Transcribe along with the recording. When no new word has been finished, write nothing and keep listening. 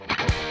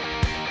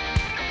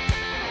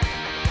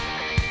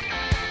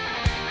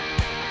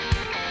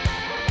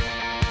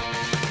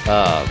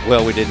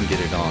Well, we didn't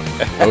get it on.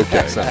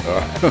 Okay. So,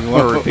 if you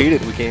want to repeat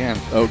it, we can.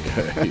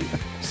 Okay.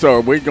 So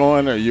are we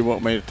going, or you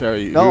want me to tell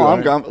you? No,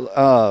 I'm going.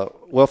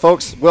 Well,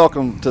 folks,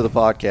 welcome to the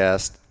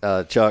podcast.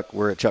 Chuck,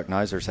 we're at Chuck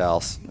Neiser's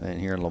house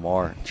and here in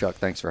Lamar. Chuck,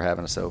 thanks for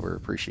having us over.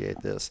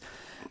 Appreciate this.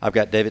 I've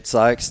got David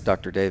Sykes,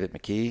 Dr. David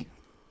McKee,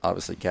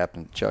 obviously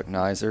Captain Chuck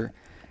Neiser,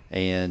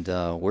 and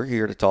we're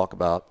here to talk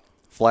about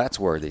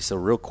Flatsworthy. So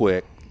real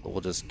quick,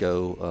 we'll just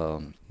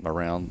go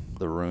around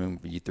the room.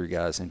 You three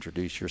guys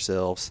introduce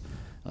yourselves,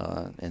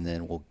 and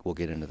then we'll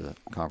get into the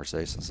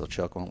conversation. So,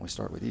 Chuck, why don't we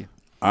start with you?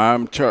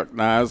 I'm Chuck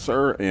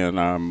Neiser, and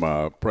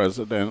I'm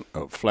president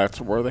of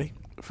Flatsworthy,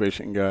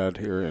 fishing guide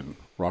here in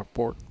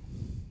Rockport.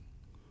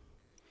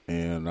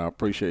 And I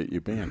appreciate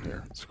you being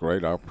here. It's a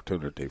great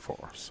opportunity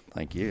for us.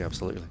 Thank you.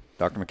 Absolutely.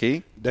 Dr.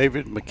 McKee?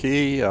 David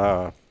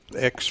McKee,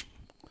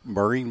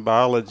 ex-marine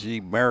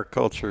biology,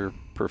 mariculture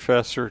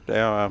professor.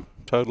 Now I'm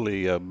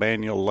totally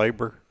manual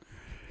labor.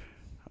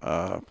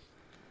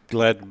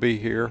 Glad to be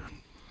here.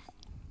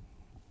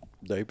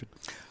 David?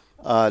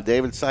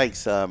 David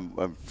Sykes,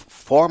 a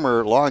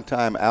former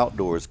longtime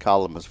outdoors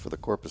columnist for the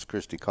Corpus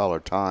Christi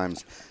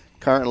Caller-Times,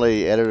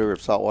 currently editor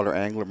of Saltwater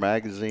Angler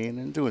magazine,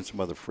 and doing some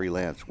other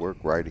freelance work,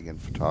 writing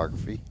and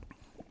photography.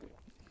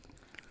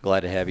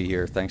 Glad to have you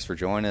here. Thanks for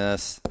joining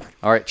us.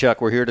 All right,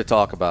 Chuck, we're here to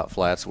talk about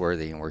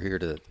Flatsworthy, and we're here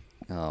to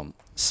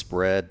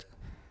spread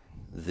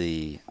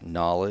the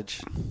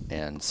knowledge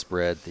and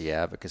spread the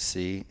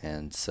advocacy.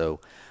 And so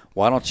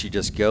why don't you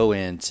just go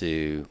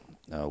into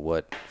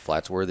what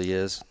Flatsworthy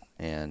is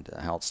and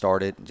how it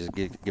started, and just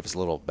give us a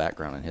little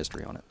background and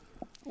history on it.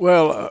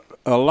 Well,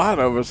 a lot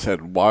of us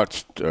had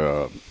watched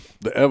the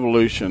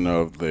evolution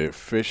of the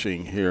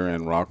fishing here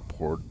in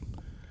Rockport,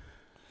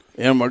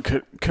 and were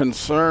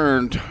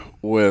concerned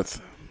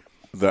with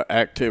the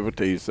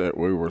activities that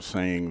we were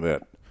seeing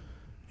that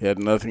had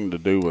nothing to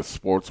do with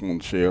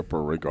sportsmanship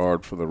or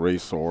regard for the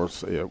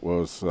resource. It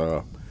was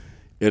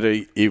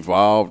it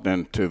evolved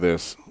into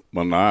this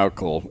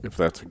maniacal, if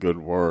that's a good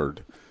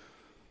word,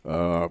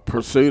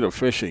 pursuit of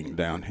fishing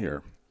down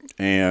here.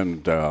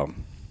 And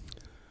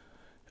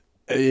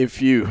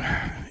if you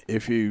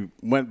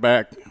went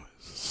back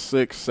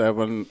 6,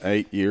 7,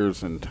 8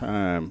 years in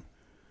time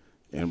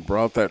and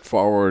brought that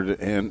forward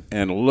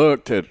and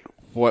looked at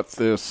what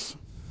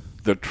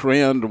the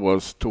trend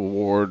was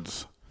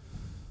towards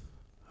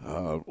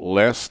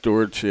less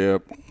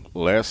stewardship,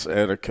 less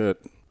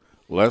etiquette,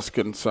 less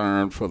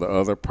concern for the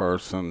other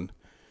person.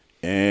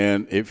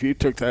 And if you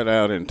took that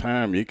out in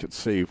time, you could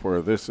see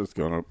where this was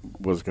going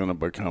to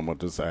become a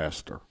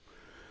disaster.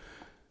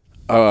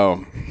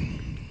 My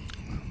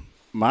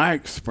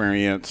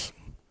experience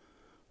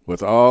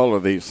with all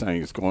of these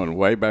things, going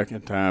way back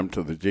in time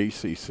to the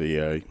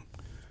GCCA,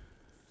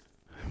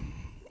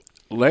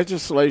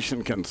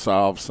 legislation can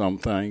solve some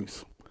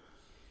things,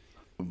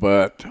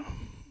 but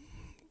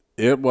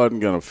it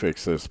wasn't going to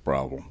fix this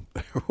problem.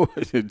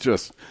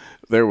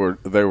 There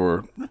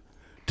were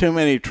too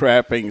many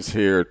trappings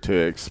here to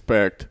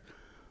expect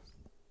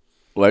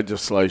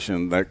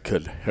legislation that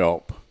could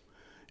help.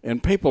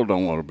 And people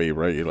don't want to be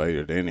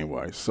regulated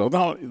anyway. So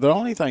the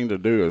only thing to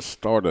do is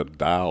start a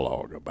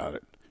dialogue about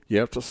it. You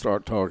have to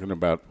start talking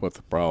about what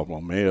the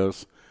problem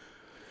is.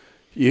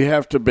 You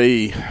have to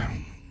be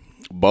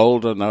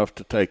bold enough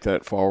to take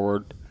that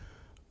forward.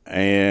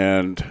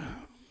 And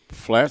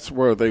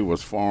Flatsworthy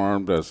was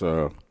formed as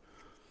a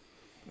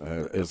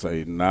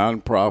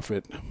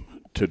nonprofit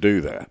to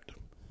do that.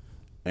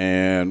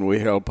 And we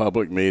held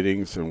public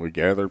meetings, and we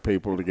gathered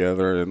people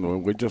together,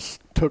 and we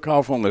just took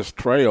off on this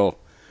trail.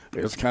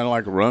 It's kind of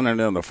like running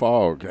in the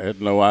fog. I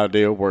had no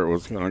idea where it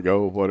was going to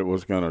go, what it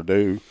was going to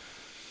do.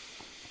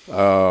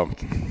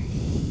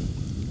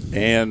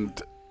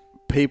 And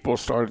people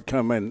started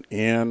coming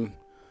in,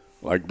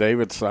 like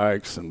David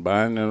Sykes, and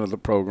buying into the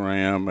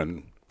program,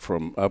 and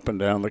from up and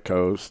down the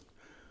coast.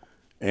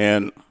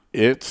 And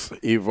it's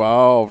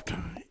evolved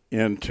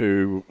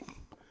into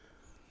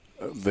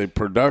the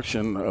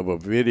production of a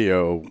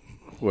video,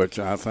 which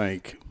I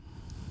think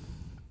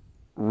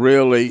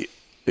really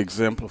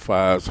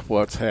exemplifies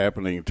what's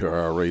happening to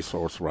our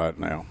resource right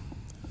now.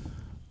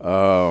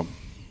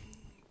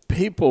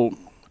 People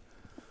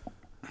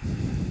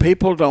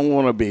don't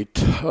want to be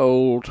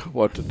told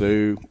what to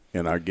do,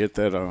 and I get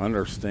that. I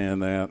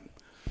understand that.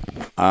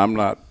 I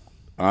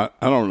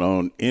don't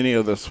own any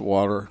of this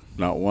water,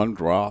 not one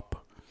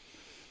drop,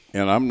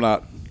 and I'm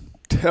not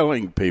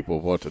telling people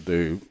what to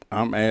do.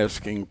 I'm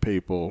asking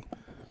people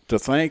to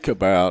think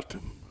about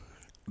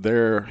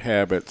their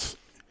habits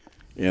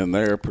in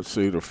their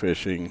pursuit of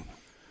fishing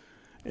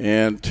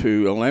and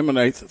to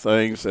eliminate the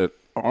things that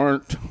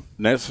aren't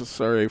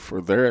necessary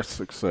for their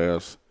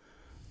success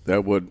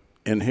that would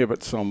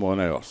inhibit someone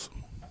else.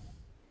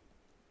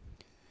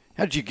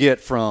 How did you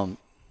get from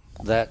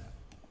the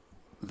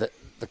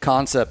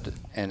concept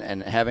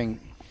and having,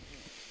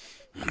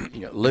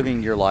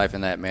 living your life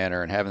in that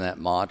manner and having that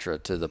mantra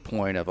to the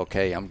point of,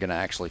 okay, I'm going to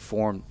actually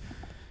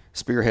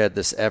spearhead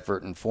this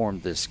effort and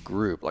form this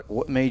group? Like,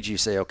 what made you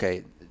say,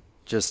 okay,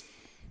 just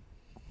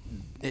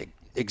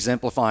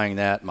exemplifying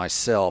that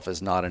myself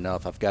is not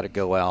enough. I've got to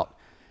go out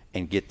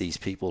and get these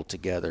people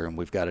together, and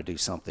we've got to do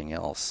something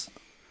else.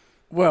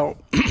 Well,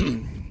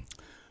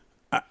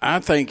 I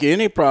think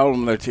any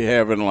problem that you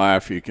have in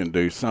life, you can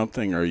do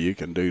something, or you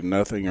can do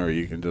nothing, or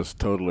you can just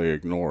totally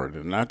ignore it.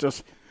 And I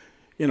just,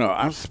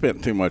 I've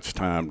spent too much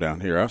time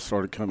down here. I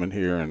started coming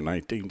here in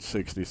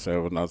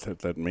 1967. Not that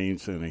that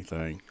means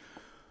anything.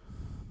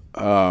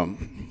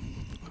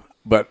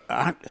 But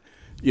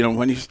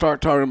when you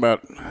start talking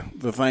about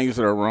the things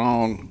that are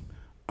wrong,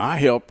 I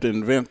helped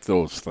invent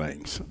those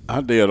things.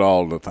 I did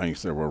all the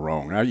things that were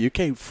wrong. Now, you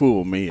can't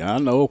fool me. I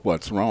know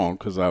what's wrong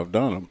because I've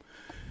done them.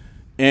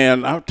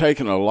 And I've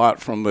taken a lot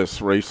from this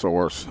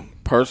resource,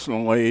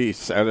 personally,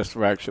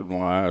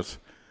 satisfaction-wise,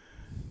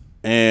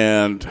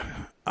 and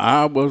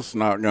I was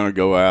not going to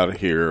go out of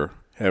here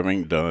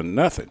having done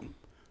nothing.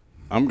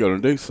 I'm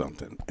going to do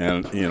something.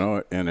 And,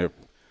 and if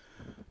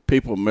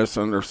people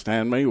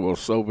misunderstand me, well,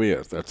 so be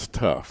it. That's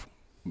tough.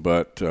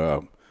 But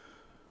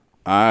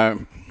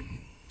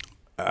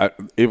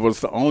it was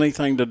the only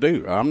thing to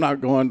do. I'm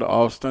not going to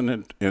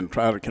Austin and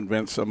try to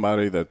convince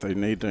somebody that they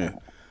need to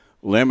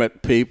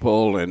limit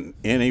people in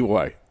any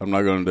way. I'm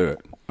not going to do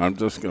it. I'm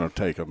just going to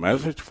take a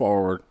message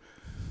forward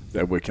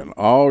that we can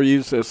all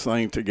use this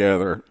thing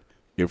together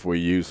if we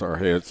use our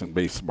heads and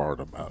be smart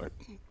about it.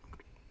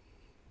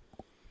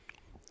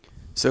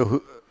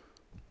 So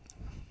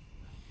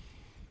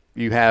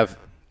we have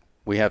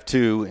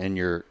two in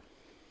your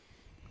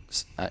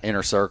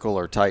inner circle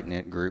or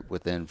tight-knit group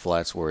within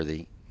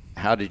Flatsworthy.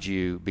 How did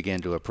you begin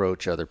to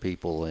approach other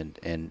people,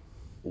 and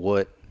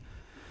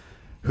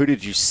who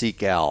did you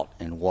seek out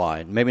and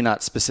why? Maybe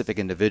not specific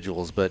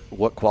individuals, but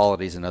what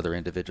qualities in other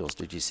individuals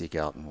did you seek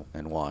out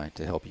and why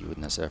to help you in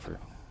this effort?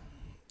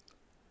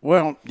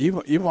 Well,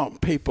 you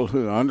want people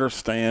who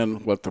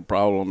understand what the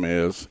problem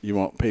is. You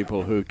want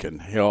people who can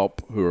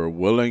help, who are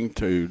willing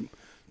to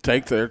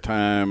take their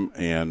time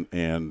and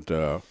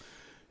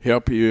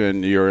help you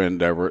in your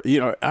endeavor.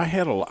 I've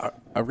got a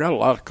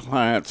lot of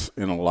clients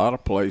in a lot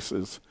of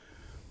places,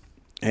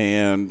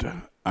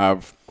 and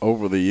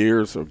over the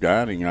years of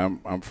guiding,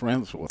 I'm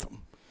friends with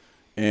them.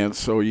 And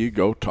so you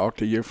go talk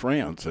to your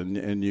friends,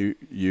 and you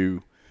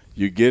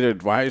get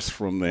advice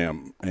from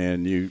them,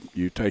 and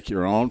you take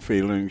your own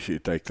feelings, you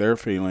take their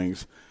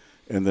feelings,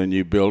 and then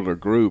you build a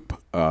group.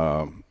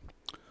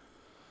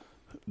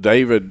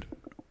 David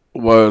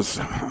was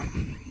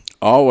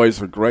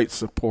always a great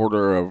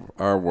supporter of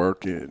our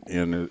work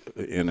in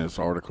his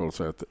articles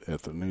at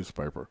the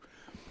newspaper.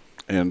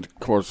 And, of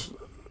course,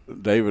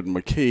 David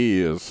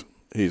McKee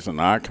he's an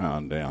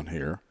icon down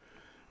here.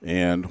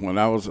 And when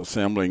I was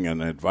assembling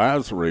an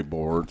advisory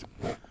board,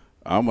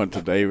 I went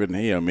to David, and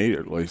he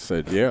immediately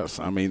said yes.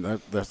 I mean,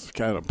 that's the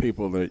kind of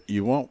people that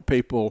you want.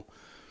 People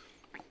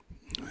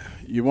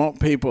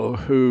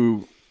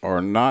who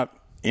are not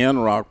in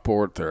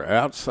Rockport. They're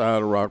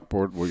outside of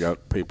Rockport. We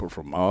got people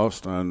from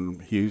Austin,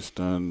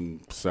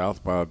 Houston,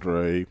 South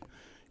Padre,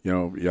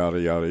 yada,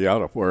 yada,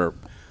 yada, where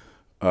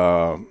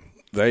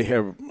they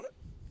have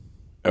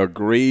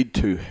agreed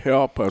to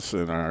help us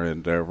in our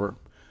endeavor,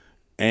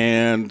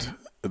 and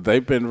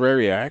they've been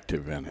very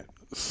active in it.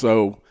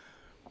 So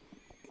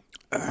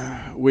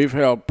we've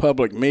held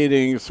public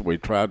meetings. We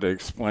tried to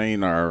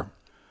explain our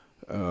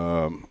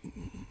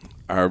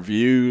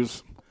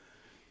views,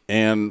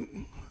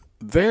 and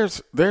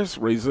there's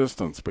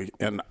resistance,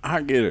 and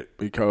I get it,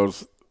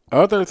 because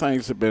other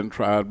things have been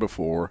tried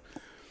before,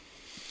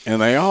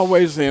 and they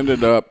always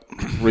ended up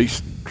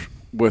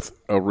with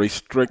a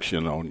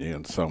restriction on you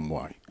in some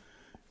way.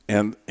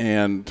 And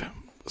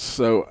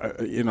so,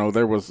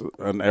 there was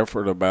an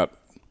effort about,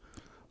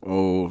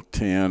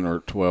 10 or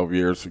 12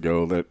 years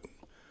ago that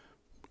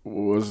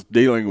was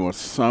dealing with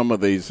some of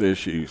these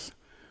issues.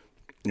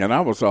 And I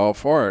was all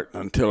for it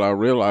until I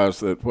realized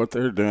that what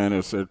they're doing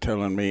is they're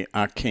telling me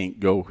I can't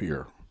go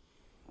here.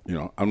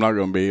 I'm not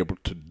going to be able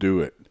to do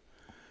it.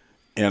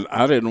 And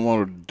I didn't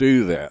want to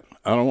do that.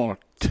 I don't want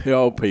to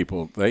tell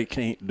people they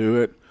can't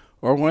do it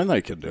or when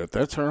they can do it.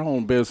 That's their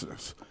own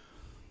business.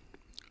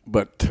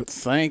 But to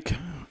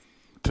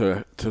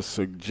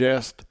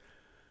suggest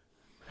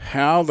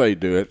how they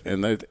do it,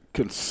 and they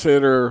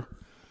consider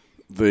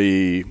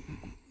the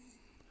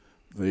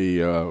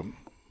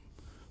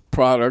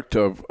product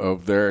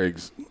of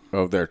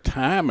their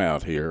time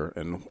out here,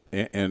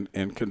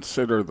 and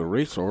consider the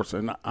resource,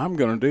 and I'm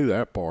going to do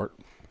that part.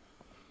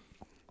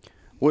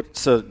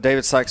 So,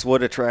 David Sykes,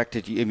 what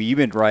attracted you? I mean, you've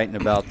been writing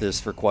about this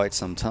for quite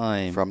some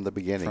time. From the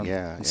beginning,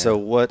 yeah. So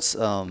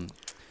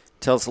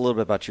tell us a little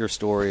bit about your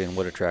story and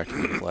what attracted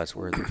you to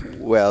Flatsworthy.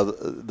 Well,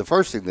 the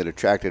first thing that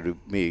attracted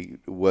me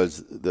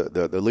was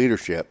the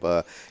leadership.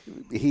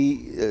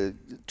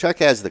 Chuck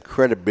has the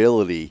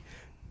credibility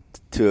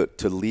to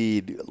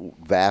lead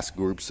vast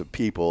groups of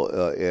people.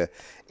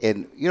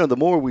 And, the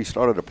more we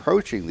started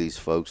approaching these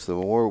folks, the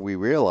more we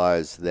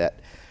realized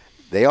that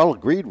they all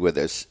agreed with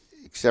us,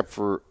 except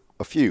for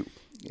a few.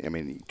 I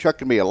mean, Chuck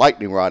can be a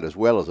lightning rod as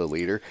well as a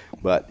leader,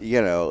 but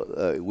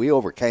we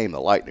overcame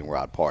the lightning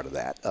rod part of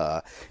that,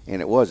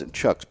 and it wasn't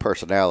Chuck's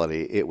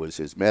personality; it was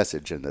his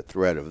message and the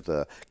threat of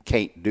the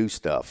can't do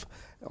stuff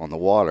on the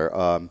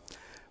water.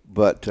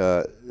 But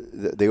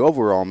the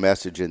overall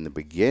message in the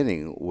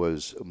beginning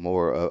was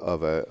more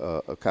of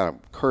a kind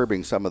of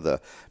curbing some of the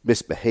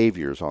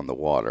misbehaviors on the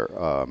water.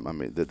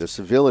 The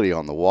civility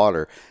on the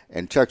water.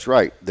 And Chuck's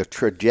right, the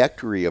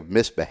trajectory of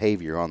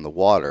misbehavior on the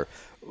water,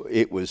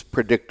 it was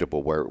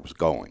predictable where it was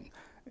going.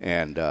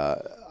 And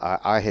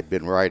I had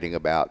been writing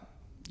about,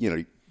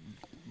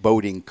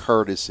 boating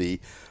courtesy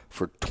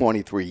for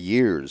 23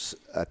 years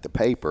at the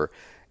paper,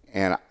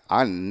 and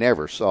I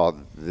never saw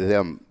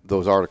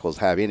those articles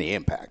have any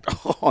impact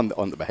on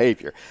the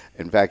behavior.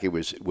 In fact, it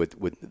was with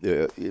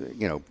the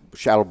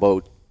shallow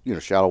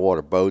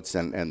water boats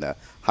and the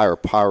higher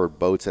powered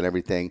boats and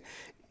everything.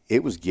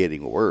 It was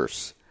getting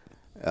worse,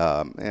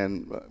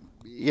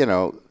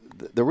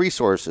 the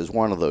resource is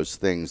one of those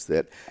things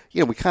that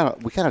we kind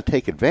of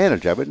take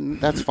advantage of it,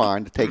 and that's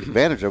fine to take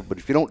advantage of. But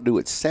if you don't do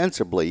it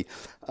sensibly,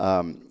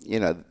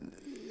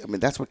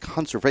 that's what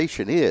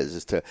conservation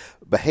is to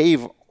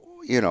behave.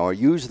 Or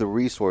use the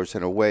resource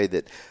in a way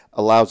that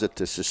allows it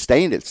to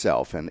sustain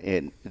itself,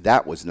 and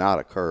that was not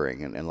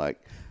occurring. And like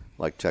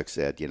Chuck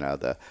said,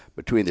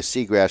 between the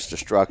seagrass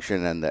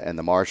destruction and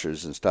the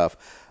marshes and stuff,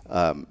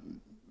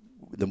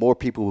 the more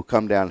people who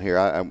come down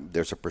here,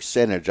 there's a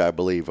percentage, I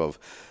believe, of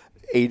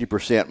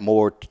 80%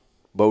 more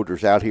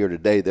boaters out here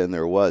today than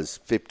there was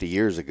 50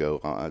 years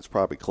ago. It's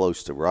probably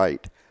close to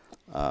right.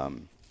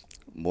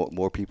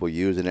 More people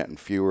using it and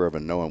fewer of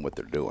them knowing what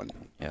they're doing.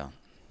 Yeah.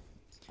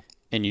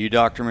 And you,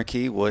 Dr.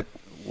 McKee, what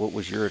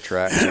was your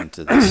attraction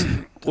to this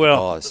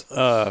cause?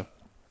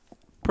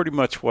 Pretty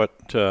much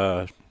what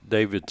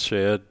David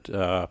said.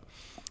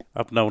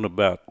 I've known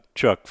about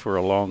Chuck for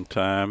a long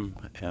time,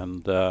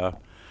 and a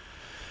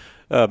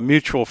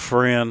mutual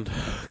friend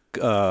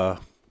that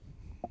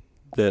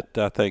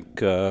I think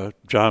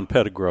John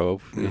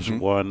Pettigrove is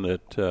one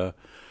that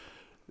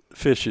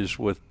fishes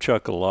with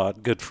Chuck a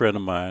lot, good friend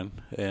of mine,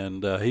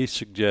 and he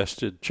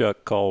suggested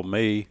Chuck call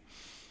me.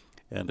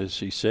 And as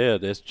he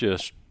said, it's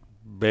just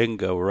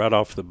bingo right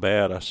off the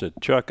bat. I said,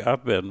 Chuck,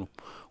 I've been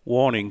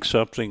wanting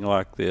something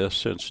like this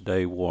since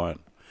day one.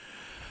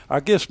 I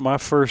guess my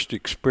first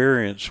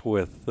experience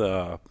with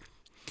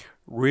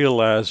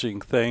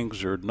realizing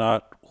things are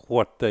not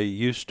what they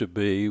used to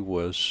be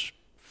was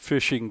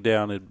fishing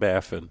down at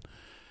Baffin.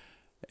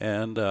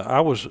 And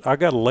I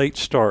got a late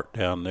start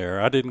down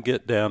there. I didn't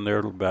get down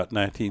there till about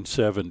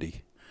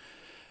 1970.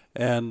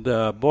 And,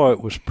 boy,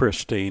 it was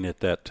pristine at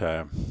that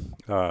time.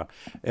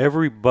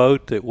 Every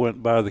boat that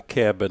went by the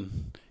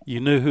cabin, you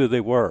knew who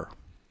they were.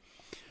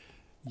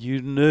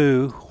 You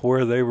knew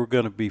where they were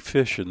going to be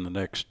fishing the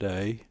next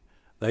day.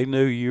 They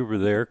knew you were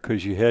there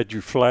because you had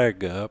your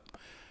flag up,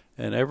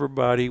 and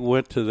everybody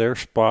went to their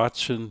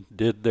spots and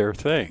did their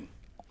thing.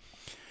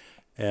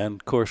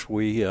 And, of course,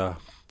 we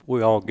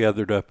all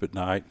gathered up at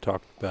night and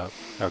talked about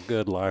how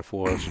good life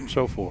was and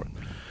so forth.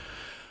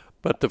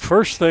 But the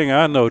first thing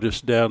I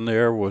noticed down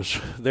there was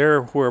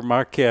there where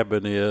my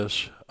cabin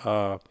is,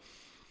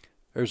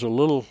 there's a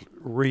little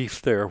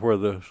reef there where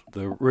the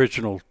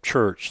original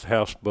church, the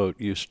houseboat,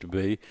 used to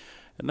be.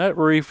 And that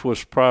reef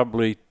was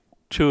probably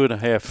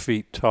 2.5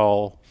 feet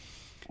tall.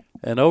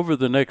 And over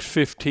the next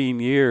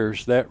 15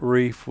 years, that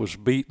reef was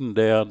beaten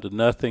down to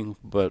nothing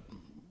but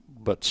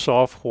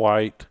soft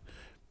white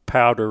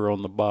powder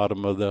on the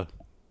bottom of the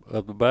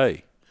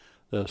bay,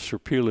 the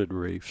serpulid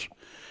reefs.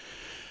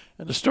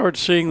 And I started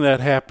seeing that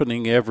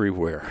happening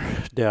everywhere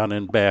down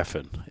in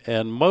Baffin.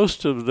 And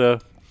most of the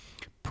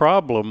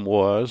problem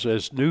was,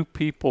 as new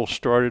people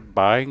started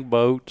buying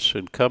boats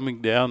and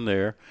coming down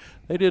there,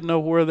 they didn't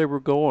know where they were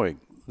going.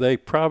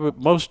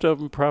 Most of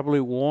them probably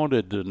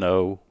wanted to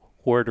know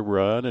where to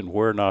run and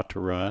where not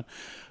to run.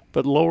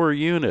 But lower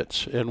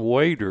units and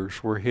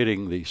waders were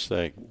hitting these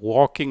things,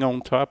 walking on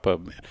top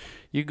of them.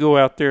 You go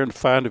out there and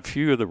find a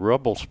few of the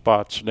rubble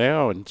spots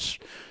now and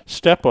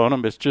step on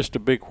them. It's just a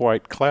big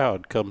white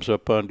cloud comes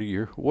up under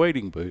your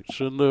wading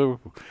boots. And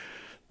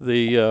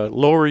the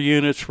lower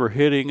units were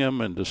hitting them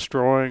and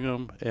destroying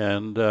them.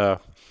 And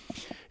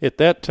at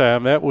that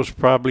time, that was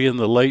probably in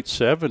the late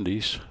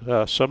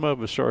 70s, some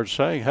of us started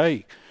saying,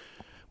 hey,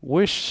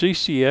 wish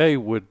CCA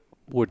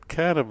would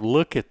kind of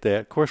look at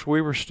that. Of course,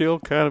 we were still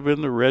kind of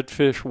in the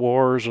redfish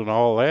wars and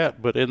all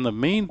that, but in the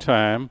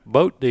meantime,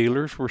 boat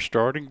dealers were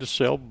starting to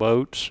sell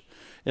boats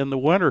in the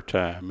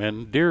wintertime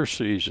and deer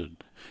season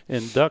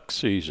and duck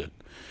season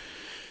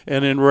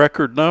and in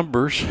record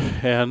numbers.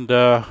 And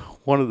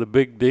one of the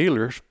big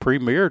dealers,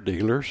 premier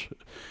dealers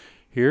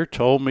here,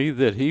 told me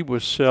that he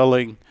was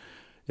selling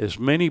as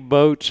many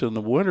boats in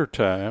the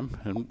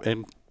wintertime,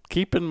 and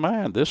keep in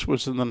mind, this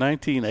was in the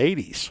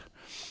 1980s.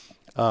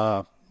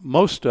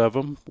 Most of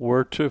them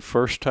were to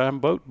first-time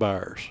boat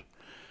buyers.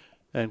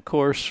 And, of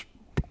course,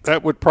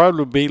 that would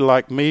probably be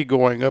like me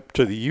going up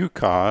to the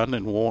Yukon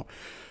and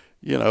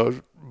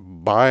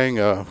buying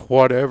a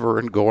whatever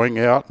and going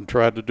out and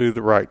trying to do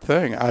the right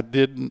thing.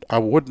 I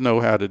wouldn't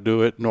know how to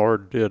do it, nor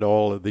did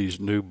all of these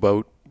new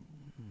boat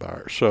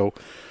buyers. So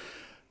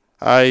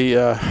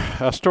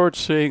I started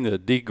seeing a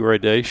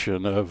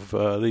degradation of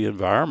the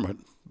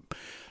environment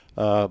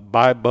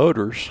by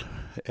boaters,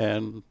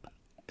 and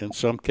in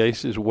some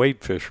cases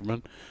wade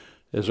fishermen,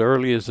 as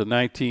early as the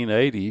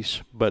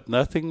 1980s, but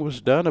nothing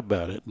was done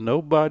about it.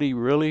 Nobody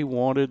really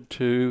wanted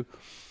to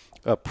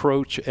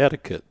approach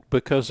etiquette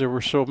because there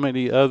were so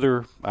many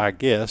other, I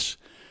guess,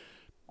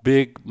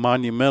 big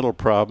monumental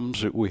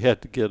problems that we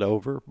had to get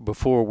over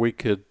before we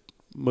could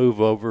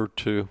move over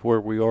to where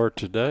we are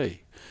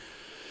today.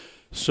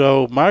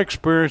 So my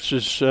experience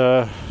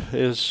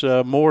is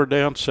more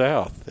down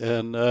south,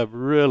 and I've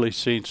really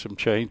seen some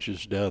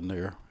changes down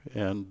there,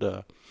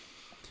 and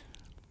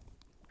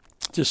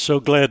just so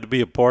glad to be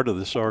a part of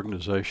this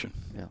organization.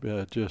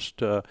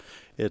 Yeah.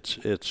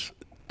 It's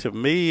to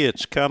me,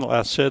 it's kind of,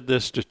 I said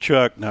this to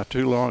Chuck not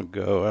too long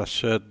ago. I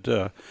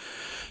said,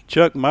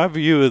 Chuck, my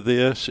view of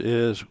this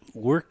is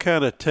we're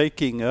kind of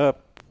taking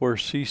up where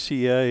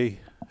CCA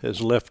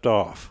has left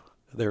off.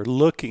 They're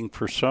looking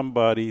for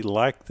somebody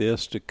like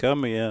this to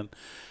come in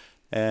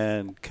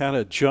and kind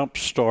of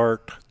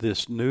jumpstart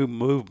this new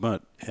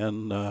movement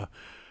in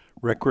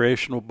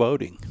recreational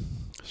boating.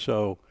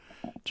 So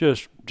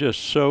just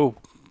so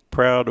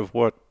proud of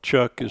what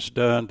Chuck has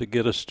done to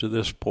get us to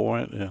this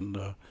point, and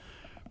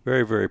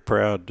very, very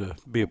proud to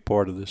be a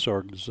part of this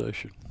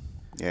organization.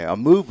 Yeah, a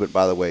movement,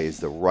 by the way,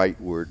 is the right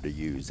word to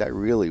use. That's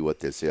really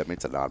what this is. I mean,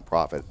 it's a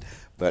nonprofit,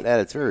 but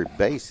at its very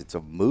base, it's a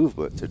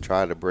movement to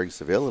try to bring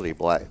civility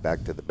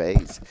back to the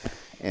bays.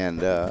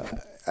 And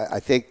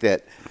I think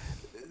that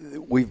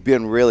we've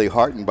been really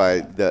heartened by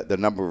the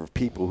number of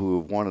people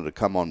who have wanted to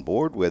come on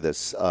board with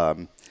us,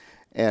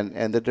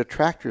 and the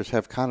detractors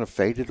have kind of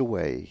faded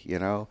away,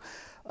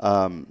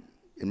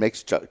 It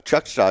makes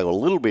Chuck's job a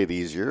little bit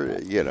easier,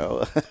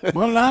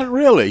 Well, not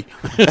really.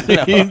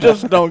 You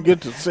just don't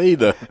get to see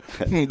the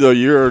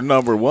your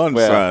number one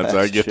signs.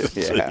 I get to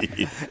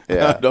see.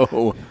 Yeah. I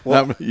know.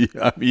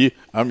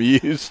 I'm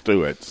used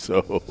to it.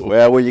 So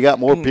when you got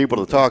more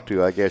people to talk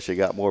to, I guess you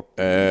got more.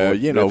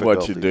 You know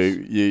what you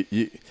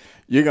do.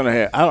 You're going to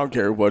have, I don't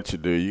care what you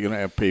do, you're going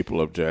to have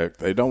people object.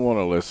 They don't want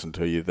to listen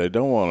to you. They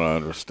don't want to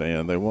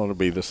understand. They want to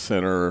be the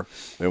center.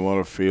 They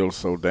want to feel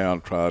so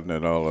downtrodden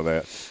and all of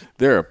that.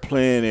 There are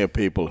plenty of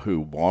people who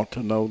want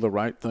to know the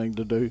right thing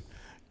to do,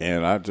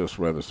 and I'd just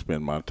rather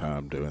spend my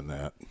time doing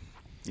that.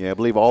 Yeah, I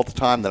believe all the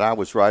time that I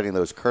was writing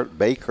those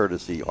Bay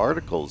Courtesy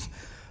articles,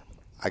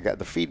 I got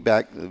the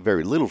feedback, the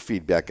very little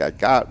feedback I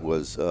got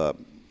was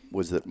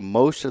that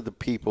most of the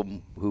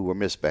people who were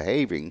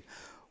misbehaving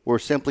were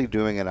simply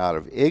doing it out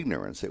of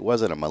ignorance. It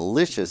wasn't a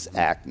malicious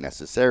act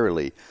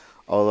necessarily,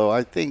 although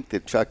I think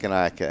that Chuck and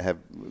I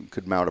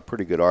could mount a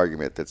pretty good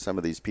argument that some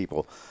of these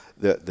people,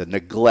 the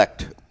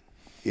neglect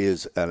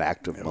is an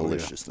act of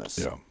maliciousness.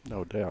 Yeah,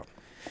 no doubt.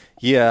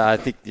 Yeah, I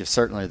think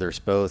certainly there's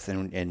both,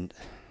 and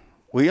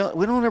we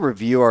don't ever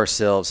view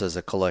ourselves as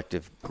a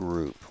collective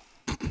group.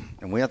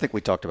 And I think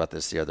we talked about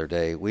this the other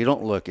day. We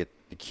don't look at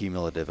the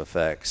cumulative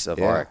effects of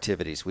our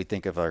activities. We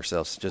think of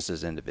ourselves just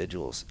as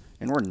individuals,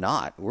 and we're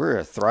not. We're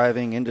a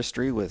thriving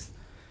industry with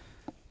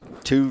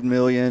 2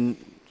 million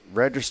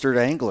registered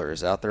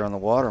anglers out there on the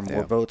water,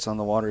 more boats on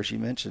the water, as you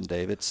mentioned,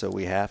 David. So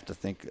we have to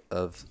think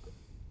of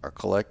our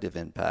collective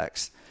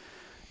impacts.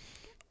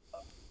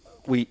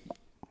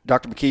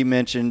 Dr. McKee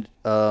mentioned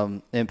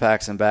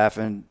impacts in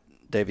Baffin.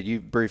 David, you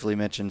briefly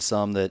mentioned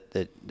some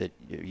that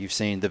you've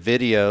seen. The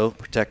video,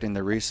 Protecting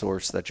the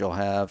Resource, that you'll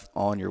have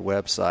on your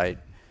website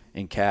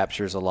and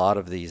captures a lot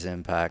of these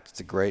impacts. It's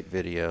a great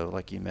video,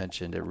 like you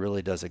mentioned. It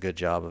really does a good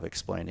job of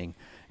explaining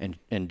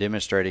and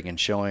demonstrating and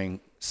showing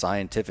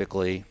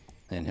scientifically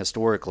and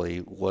historically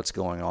what's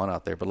going on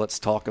out there. But let's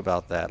talk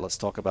about that. Let's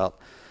talk about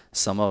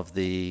some of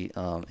the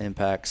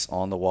impacts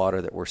on the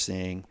water that we're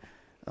seeing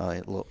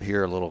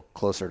here a little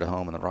closer to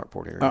home in the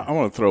Rockport area. I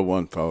want to throw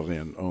one thought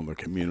in on the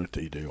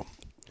community deal.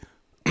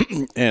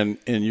 And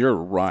you're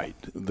right.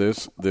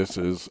 This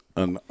is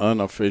an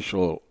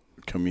unofficial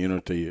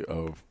community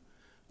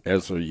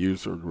as a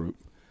user group.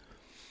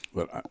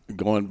 But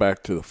going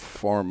back to the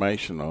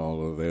formation of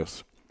all of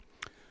this,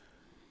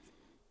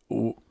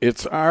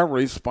 it's our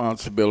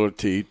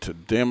responsibility to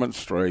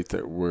demonstrate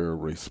that we're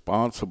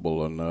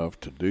responsible enough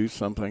to do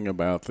something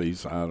about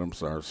these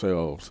items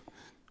ourselves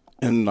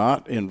and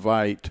not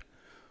invite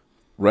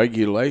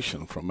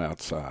regulation from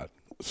outside.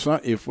 So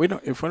if we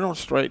don't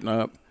straighten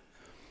up,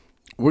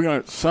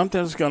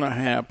 something's going to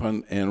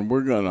happen, and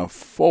we're going to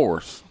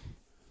force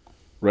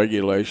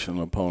regulation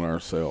upon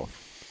ourselves.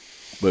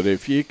 But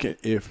if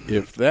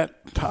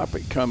that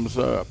topic comes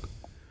up,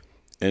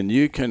 and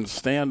you can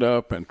stand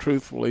up and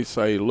truthfully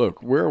say,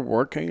 "Look, we're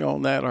working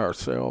on that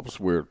ourselves.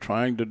 We're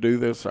trying to do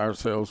this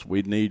ourselves.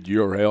 We need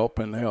your help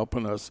in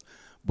helping us,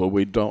 but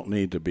we don't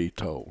need to be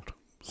told."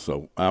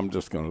 So I'm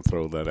just going to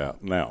throw that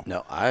out now.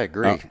 No, I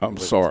agree. I'm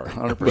sorry.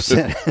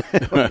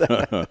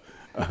 100%.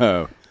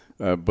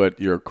 But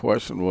your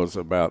question was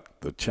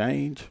about the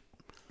change.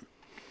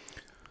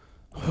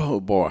 Oh,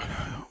 boy.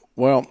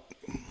 Well,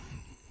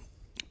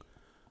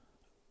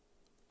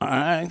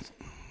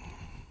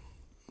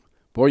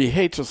 you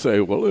hate to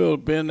say, well,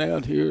 it's been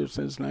out here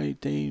since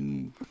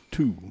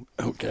 1902.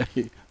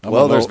 Okay.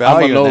 There's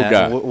value in that.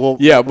 Guy. We'll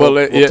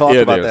talk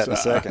about that in a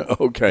second.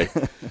 Okay.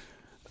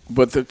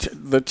 But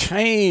the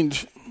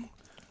change,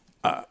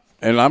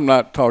 and I'm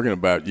not talking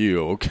about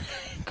you, okay,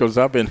 because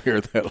I've been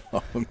here that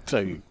long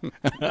too.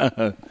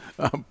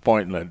 I'm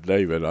pointing at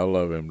David. I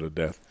love him to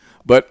death.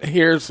 But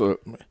here's the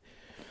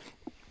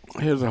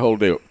whole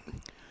deal.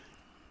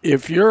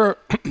 If you're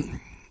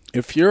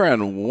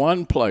in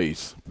one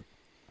place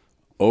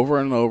over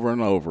and over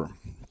and over,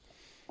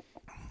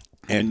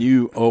 and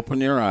you open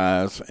your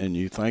eyes and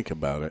you think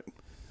about it,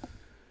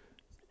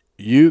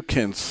 you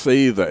can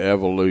see the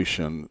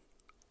evolution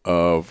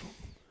of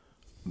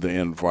the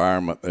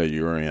environment that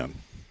you're in.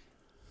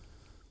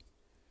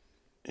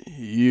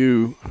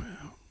 You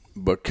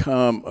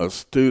become a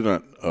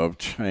student of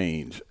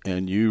change,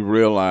 and you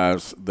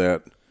realize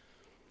that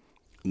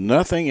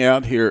nothing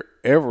out here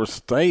ever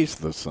stays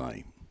the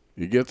same.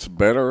 It gets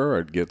better or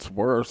it gets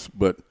worse,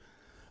 but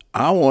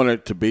I want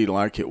it to be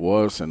like it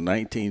was in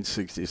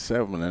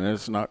 1967, and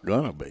it's not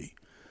going to be.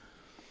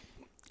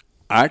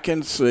 I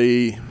can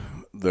see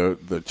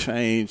the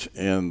change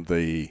in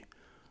the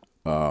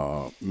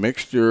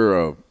mixture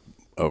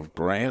of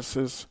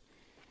grasses,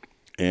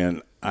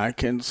 and I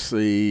can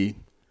see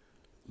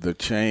the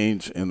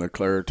change in the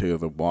clarity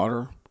of the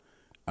water.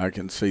 I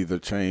can see the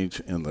change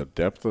in the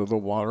depth of the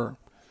water.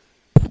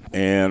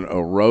 And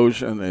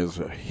erosion is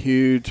a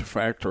huge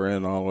factor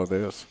in all of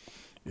this.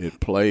 It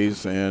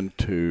plays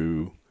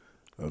into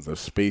the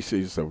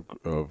species of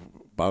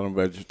bottom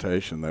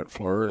vegetation that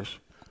flourish.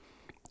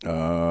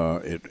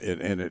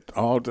 It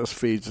all just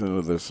feeds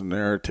into this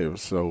narrative.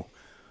 So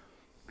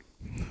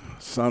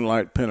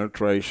sunlight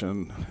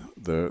penetration,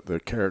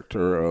 the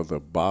character of the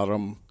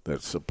bottom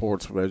that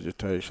supports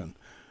vegetation,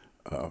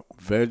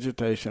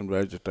 vegetation.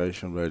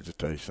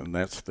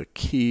 That's the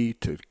key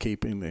to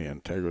keeping the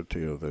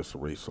integrity of this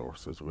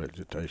resource is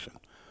vegetation.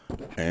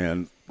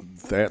 And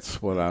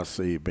that's what I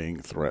see being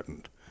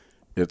threatened.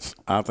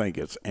 I think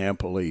it's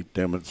amply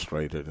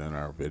demonstrated in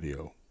our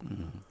video.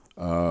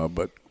 Mm-hmm.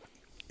 But,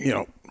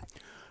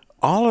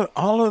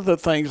 all of the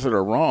things that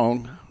are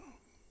wrong,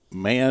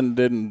 man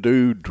didn't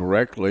do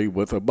directly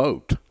with a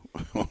boat,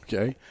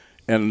 okay?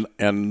 And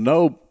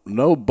no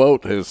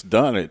boat has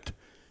done it.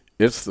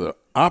 It's the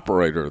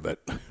operator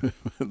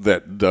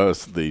that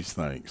does these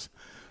things.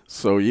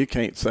 So you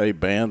can't say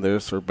ban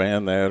this or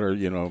ban that or,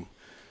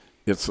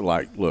 it's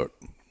like, look,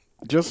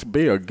 just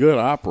be a good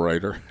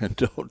operator and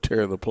don't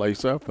tear the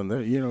place up, and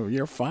then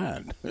you're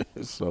fine.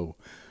 So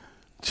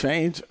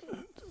change,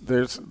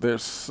 there's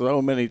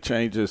so many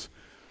changes.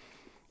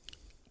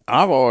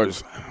 I've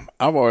always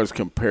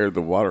compared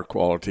the water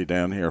quality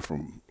down here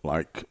from,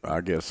 like,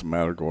 I guess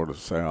Matagorda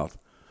South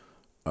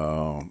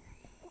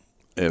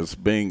as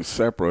being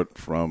separate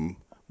from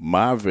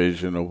my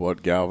vision of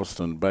what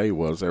Galveston Bay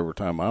was every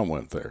time I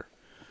went there,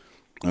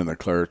 and the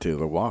clarity of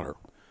the water.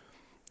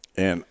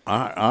 And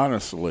I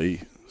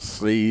honestly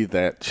see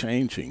that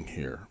changing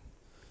here.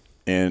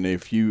 And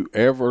if you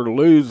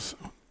lose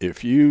the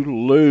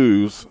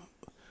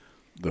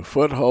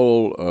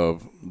foothold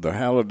of the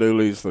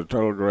halidulies, the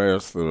turtle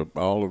grass,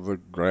 all of the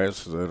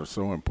grasses that are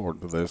so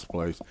important to this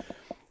place,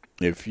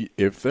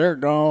 if they're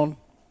gone,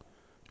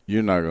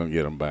 you're not going to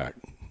get them back.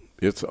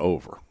 It's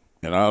over.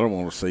 And I don't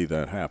want to see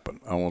that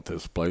happen. I want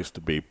this place to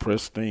be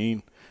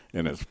pristine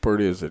and as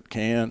pretty as it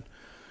can.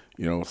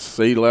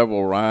 Sea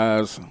level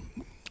rise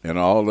and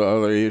all the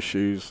other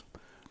issues,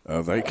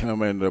 they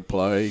come into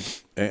play.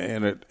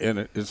 And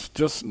it's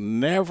just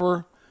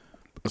never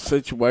a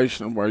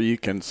situation where you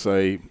can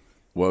say,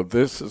 well,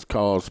 this is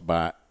caused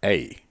by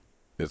A.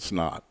 It's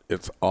not.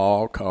 It's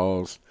all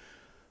caused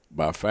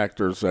by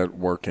factors that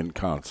work in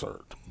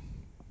concert.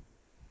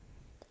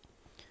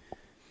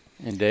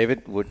 And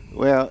David,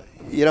 Well,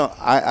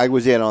 I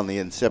was in on the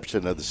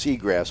inception of the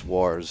seagrass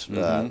wars,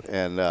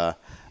 and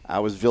I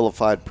was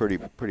vilified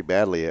pretty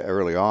badly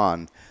early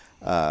on.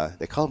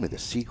 They called me the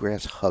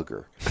seagrass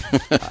hugger.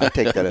 I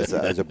take that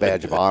as a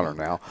badge of honor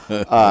now.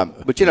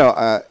 But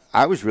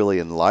I was really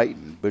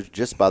enlightened, but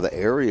just by the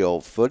aerial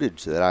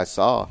footage that I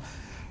saw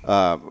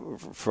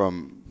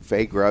from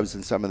Faye Grubbs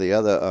and some of the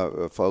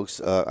other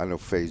folks. I know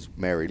Faye's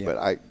married, but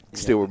I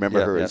still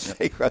remember her as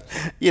Faye Grubbs.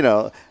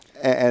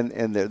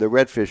 And the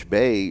Redfish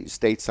Bay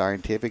State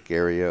Scientific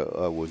Area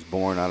was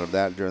born out of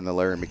that during the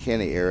Larry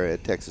McKinney era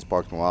at Texas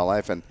Parks and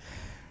Wildlife. And,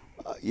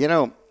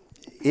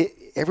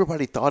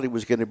 everybody thought it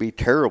was going to be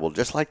terrible,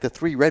 just like the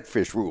 3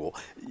 redfish rule,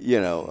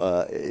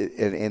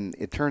 and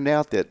it turned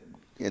out that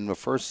in the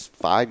first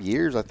 5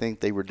 years, I think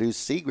they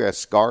reduced seagrass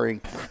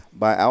scarring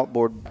by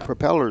outboard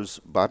propellers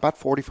by about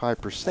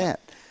 45%.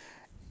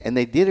 And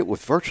they did it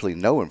with virtually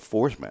no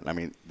enforcement. I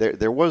mean,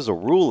 there was a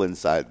rule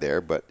inside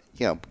there, but,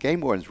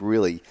 game wardens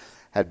really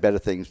had better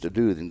things to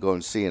do than go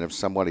and seeing if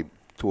somebody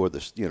tore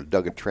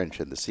dug a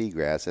trench in the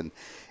seagrass. And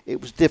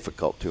it was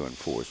difficult to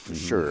enforce for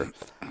sure.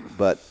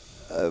 But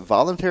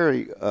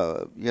voluntary,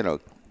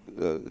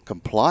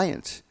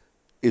 compliance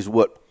is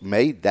what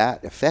made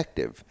that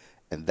effective,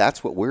 and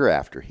that's what we're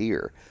after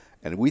here.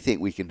 And we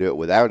think we can do it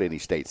without any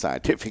state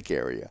scientific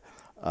area,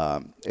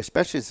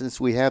 especially since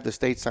we have the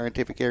state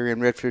scientific area in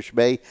Redfish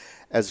Bay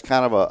as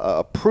kind of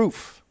a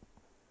proof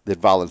that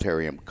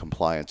voluntary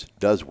compliance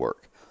does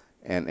work.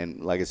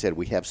 And like I said,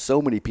 we have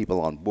so many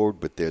people on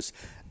board with this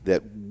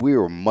that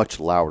we're a much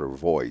louder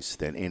voice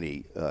than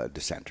any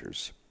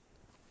dissenters.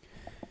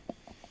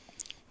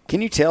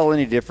 Can you tell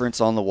any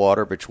difference on the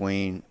water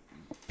between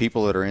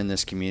people that are in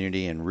this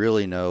community and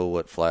really know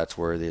what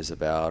Flatsworthy is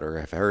about or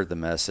have heard the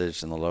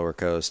message in the Lower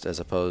Coast as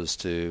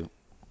opposed to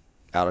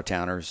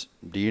out-of-towners?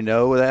 Do you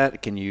know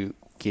that? Can you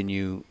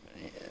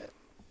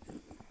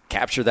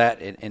capture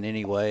that in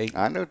any way?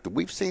 I know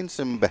we've seen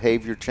some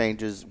behavior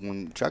changes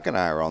when Chuck and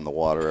I are on the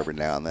water every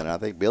now and then. I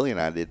think Billy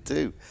and I did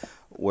too,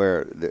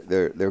 where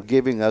they're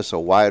giving us a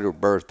wider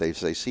berth. They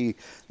see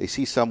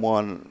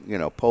someone, you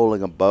know,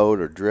 poling a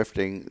boat or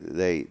drifting.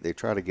 They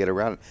try to get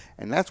around it,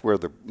 and that's where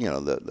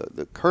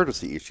the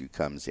courtesy issue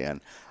comes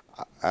in.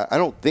 I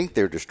don't think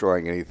they're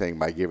destroying anything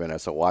by giving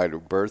us a wider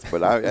berth,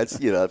 but that's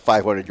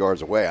 500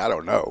 yards away. I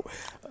don't know,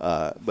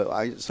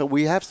 so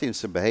we have seen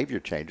some behavior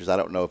changes. I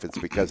don't know if it's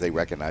because they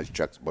recognize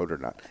Chuck's boat or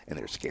not, and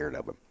they're scared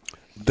of him.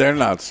 They're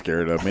not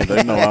scared of me.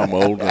 They know I'm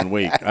old and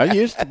weak. I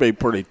used to be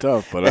pretty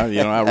tough, but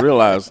I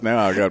realize now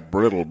I got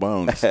brittle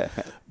bones.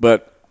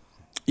 But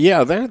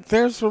yeah,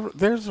 there's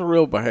a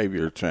real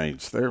behavior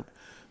change. There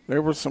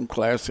were some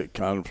classic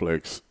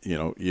conflicts,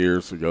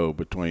 years ago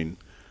between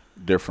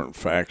different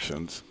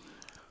factions,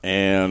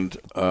 and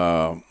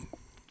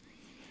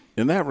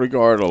in that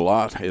regard, a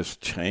lot has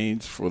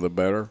changed for the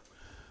better.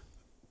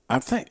 I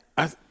think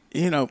I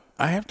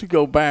have to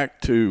go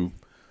back to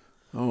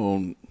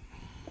 20,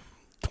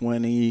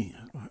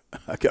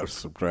 I got to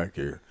subtract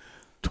here,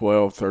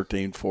 12,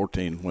 13,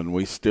 14, when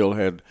we don't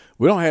have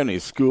any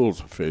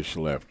schools of fish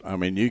left. I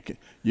mean, you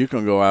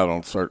can go out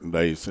on certain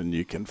days and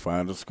you can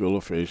find a school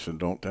of fish, and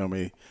don't tell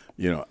me,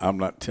 I'm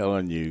not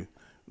telling you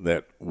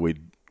that we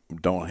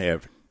don't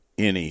have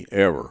any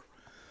ever.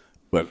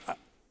 But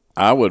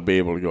I would be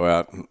able to go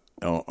out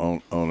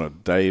on a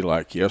day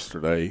like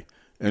yesterday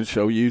and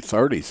show you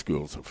 30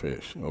 schools of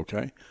fish,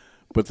 okay?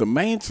 But the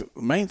main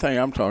thing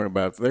I'm talking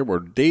about, there were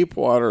deep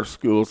water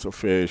schools of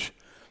fish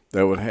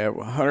that would have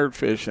 100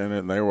 fish in it,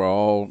 and they were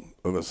all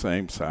of the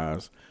same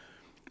size.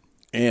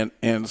 And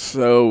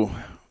so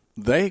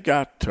they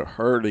got to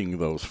herding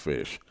those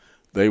fish.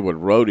 They would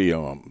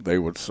rodeo them. They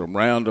would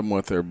surround them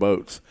with their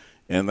boats,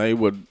 and they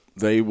would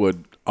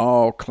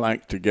all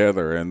clank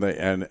together, and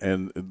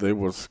there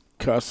was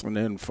cussing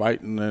and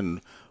fighting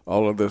and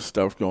all of this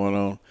stuff going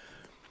on.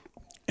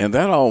 And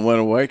that all went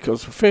away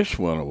because the fish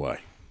went away.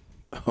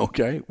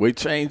 Okay, we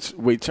changed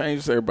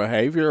their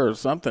behavior, or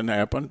something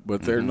happened,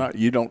 but they're not.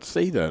 You don't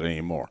see that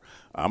anymore.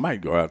 I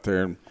might go out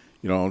there and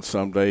on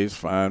some days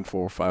find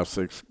 4, 5,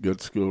 6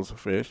 good schools of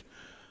fish,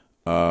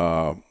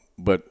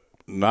 but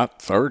not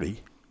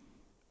 30.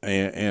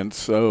 And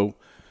so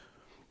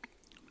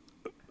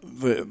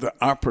the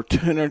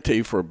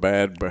opportunity for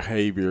bad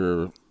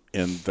behavior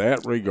in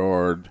that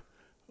regard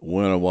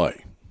went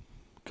away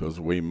because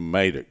we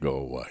made it go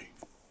away.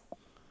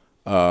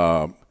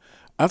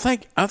 I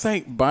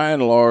think by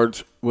and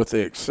large, with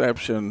the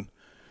exception,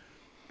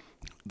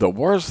 the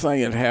worst thing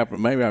that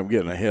happened, maybe I'm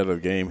getting ahead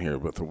of the game here,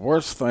 but the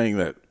worst thing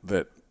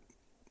that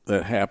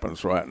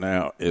happens right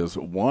now is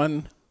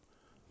one,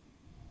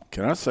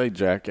 can I say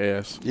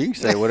jackass? You can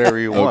say whatever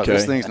you want. Okay.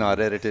 This thing's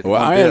not edited.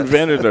 Well, I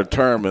invented a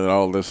term in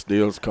all this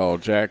deal. It's called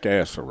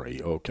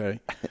jackassery, okay?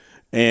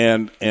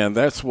 And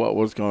that's what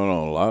was going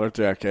on, a lot of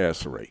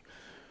jackassery.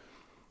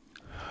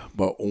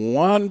 But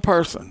one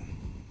person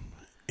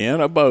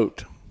in a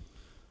boat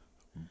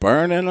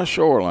burning a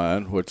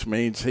shoreline, which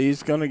means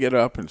he's going to get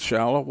up in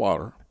shallow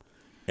water,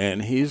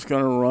 and he's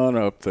going to run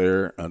up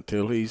there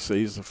until he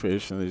sees the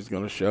fish, and he's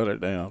going to shut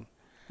it down.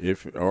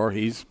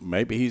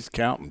 Maybe he's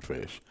counting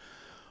fish.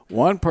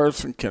 One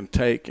person can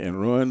take and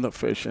ruin the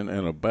fishing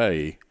in a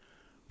bay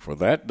for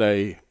that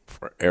day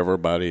for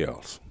everybody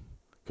else,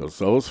 because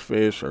those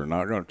fish are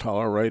not going to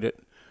tolerate it.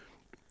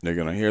 They're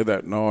going to hear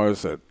that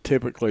noise. That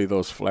typically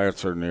those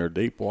flats are near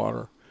deep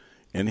water,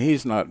 and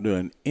he's not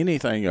doing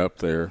anything up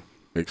there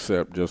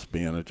except just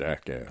being a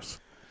jackass.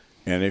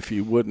 And if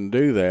you wouldn't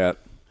do that,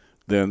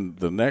 then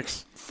the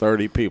next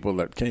 30 people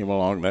that came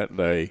along that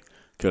day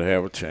could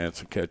have a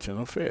chance of catching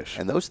a fish.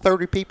 And those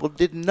 30 people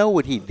didn't know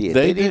what he did.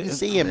 They didn't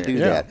see him do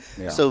that.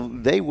 Yeah. So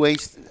they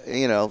waste,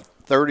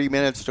 30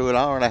 minutes to an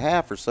hour and a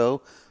half or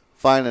so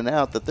finding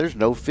out that there's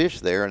no fish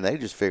there, and they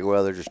just figure,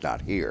 well, they're just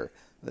not here.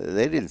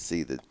 They didn't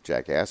see the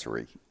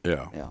jackassery.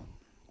 Yeah.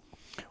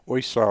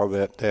 We saw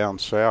that down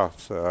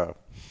south.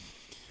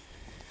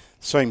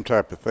 Same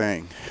type of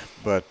thing,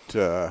 but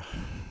the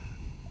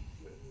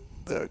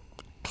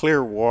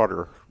clear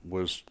water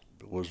was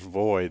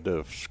void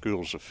of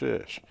schools of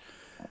fish.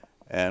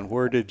 And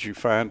where did you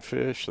find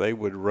fish? They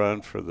would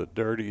run for the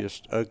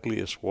dirtiest,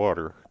 ugliest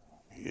water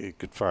you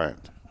could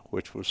find,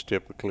 which was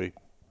typically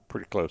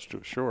pretty close to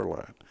a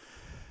shoreline.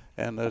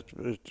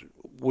 And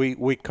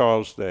we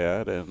caused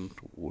that, and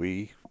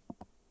we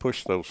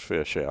pushed those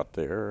fish out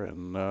there,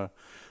 and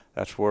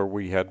that's where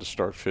we had to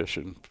start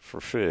fishing for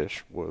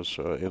fish, was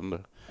in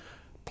the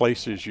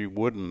places you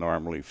wouldn't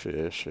normally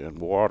fish and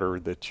water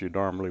that you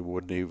normally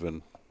wouldn't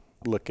even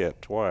look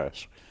at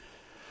twice.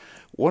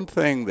 One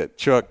thing that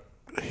Chuck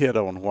hit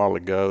on a while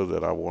ago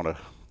that I want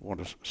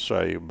to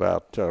say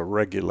about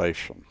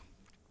regulation.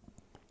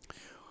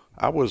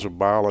 I was a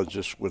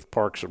biologist with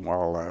Parks and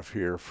Wildlife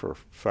here for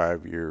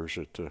 5 years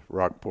at the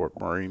Rockport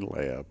Marine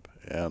Lab,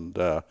 and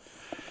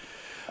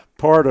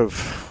part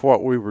of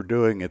what we were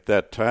doing at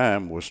that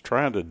time was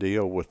trying to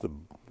deal with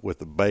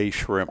the bay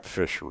shrimp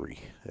fishery.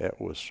 That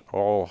was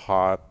all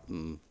hot,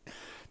 and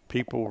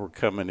people were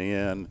coming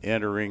in,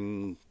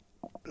 entering,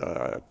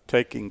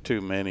 taking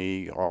too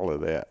many, all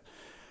of that.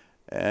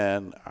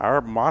 And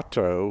our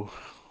motto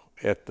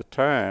at the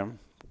time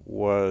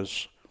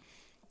was,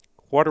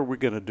 what are we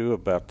going to do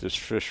about this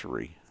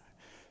fishery?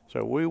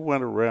 So we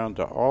went around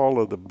to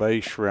all of the bay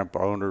shrimp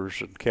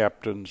owners and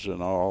captains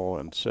and all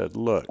and said,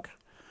 look,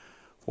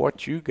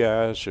 what you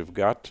guys have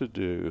got to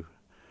do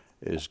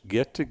is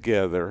get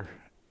together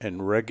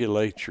and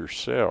regulate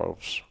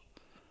yourselves,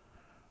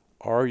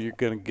 or you're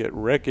going to get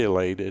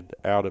regulated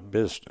out of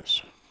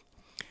business.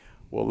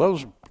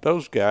 Well,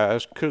 those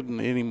guys couldn't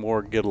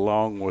anymore get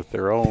along with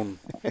their own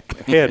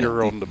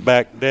header on the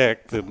back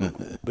deck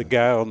than the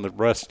guy on the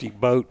rusty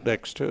boat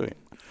next to him.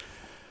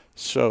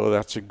 So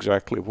that's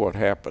exactly what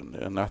happened,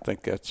 and I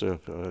think that's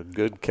a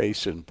good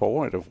case in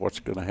point of what's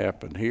going to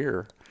happen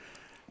here,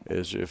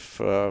 is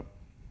if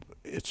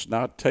it's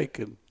not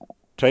taken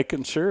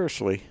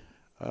seriously,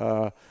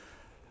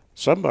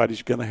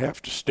 somebody's going to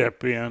have to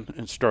step in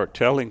and start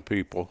telling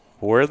people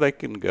where they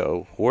can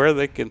go, where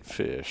they can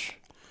fish,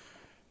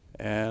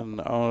 and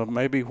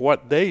maybe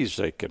what days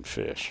they can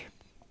fish.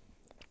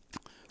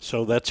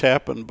 So that's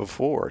happened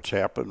before. It's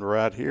happened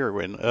right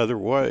here in other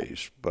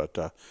ways,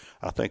 but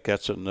I think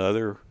that's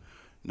another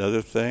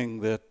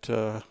thing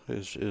that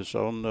is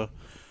on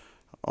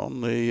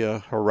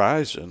the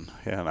horizon.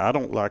 And I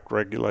don't like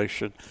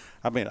regulation.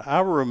 I mean,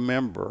 I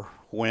remember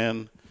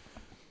when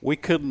we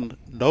couldn't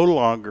no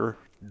longer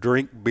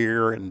drink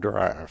beer and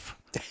drive.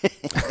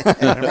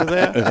 Remember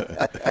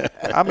that?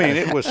 I mean,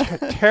 it was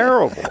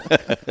terrible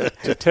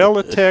to tell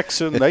a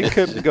Texan they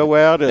couldn't go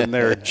out in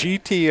their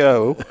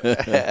GTO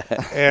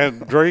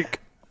and drink.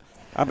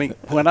 I mean,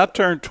 when I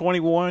turned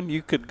 21,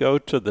 you could go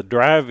to the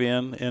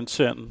drive-in in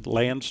Sinton,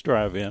 Land's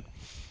Drive-In.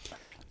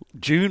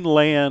 June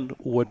Land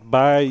would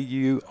buy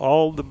you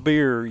all the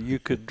beer you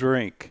could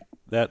drink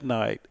that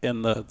night,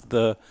 and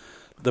the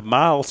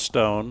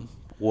milestone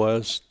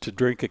was to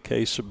drink a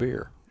case of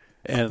beer.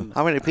 And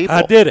how many people?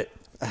 I did it.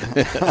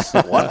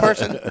 One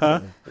person?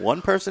 Huh?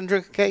 One person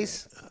drink a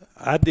case?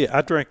 I did.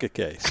 I drank a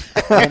case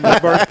on my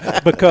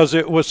birthday because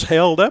it was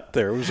held up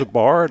there. It was a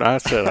bar, and I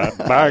said,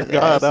 "My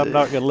God, I'm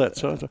not going to let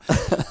so."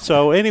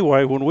 So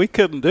anyway, when we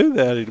couldn't do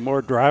that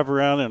anymore, drive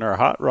around in our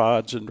hot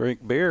rods and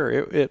drink beer,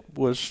 it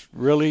was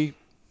really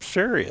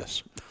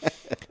serious.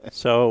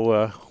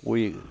 So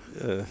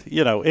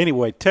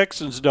anyway,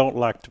 Texans don't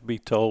like to be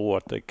told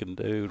what they can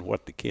do and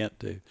what they can't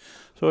do.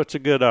 So it's a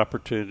good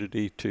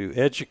opportunity to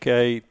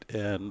educate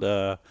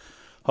and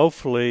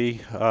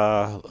hopefully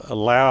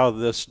allow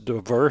this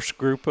diverse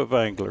group of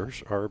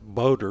anglers, or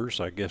boaters,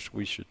 I guess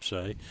we should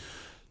say,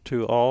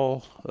 to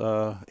all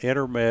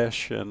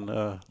intermesh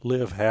and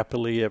live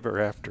happily ever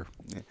after.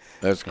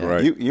 That's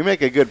great. You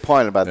make a good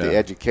point about the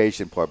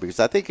education part, because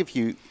I think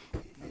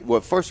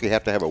first you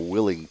have to have a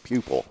willing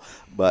pupil.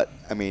 But,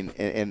 I mean,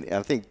 and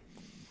I think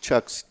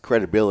Chuck's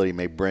credibility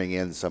may bring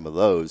in some of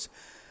those.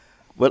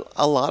 But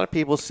a lot of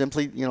people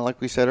simply,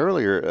 like we said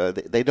earlier,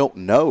 they don't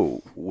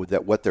know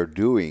that what they're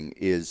doing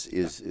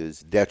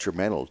is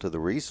detrimental to the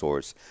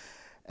resource.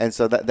 And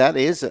so that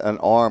is an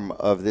arm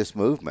of this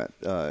movement,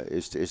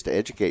 is to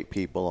educate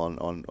people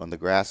on the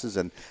grasses.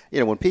 And,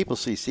 when people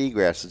see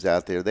seagrasses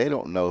out there, they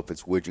don't know if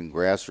it's widgeon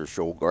grass or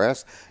shoal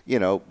grass,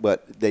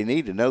 but they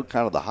need to know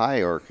kind of the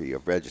hierarchy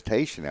of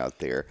vegetation out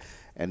there,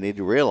 and need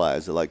to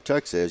realize that, like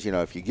Chuck says,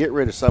 if you get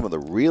rid of some of the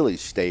really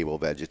stable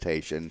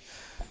vegetation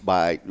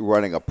by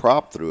running a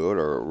prop through it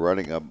or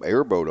running an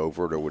airboat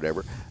over it or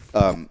whatever,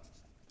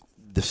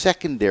 the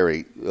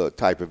secondary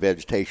type of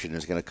vegetation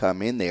is going to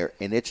come in there,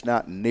 and it's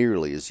not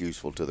nearly as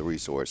useful to the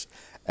resource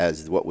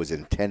as what was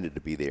intended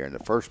to be there in the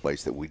first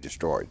place that we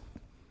destroyed.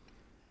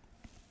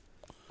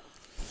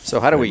 So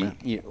how do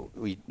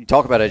we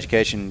talk about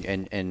education,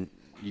 and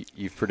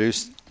you've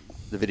produced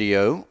the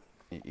video,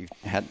 you've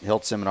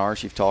held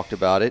seminars, you've talked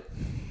about it.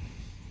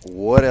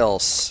 What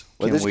else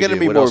can we do? There's going to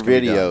be more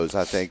videos,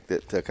 I think,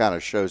 that to kind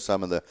of show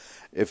some of the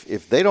 –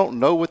 if they don't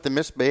know what the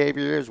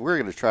misbehavior is, we're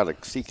going to try to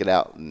seek it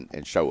out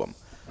and show them.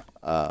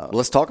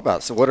 Let's talk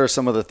about it. So what are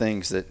some of the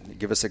things that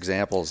give us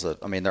examples that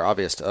 – I mean, they're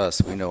obvious to us.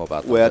 We know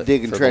about them. Well,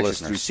 digging trenches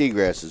through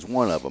seagrass is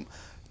one of them.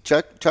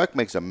 Chuck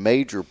makes a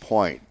major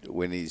point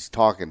when he's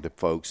talking to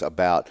folks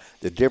about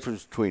the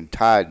difference between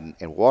tide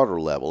and water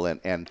level,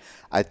 and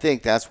I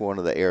think that's one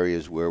of the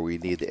areas where we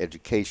need the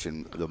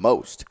education the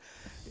most.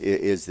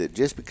 is that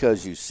just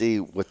because you see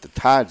what the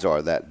tides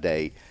are that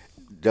day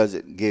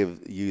doesn't give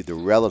you the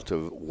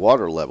relative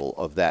water level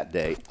of that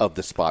day of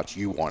the spots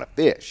you want to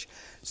fish.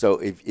 So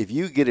if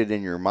you get it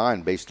in your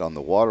mind based on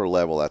the water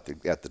level at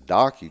the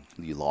dock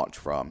you launch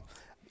from,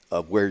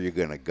 of where you're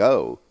going to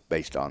go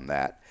based on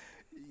that,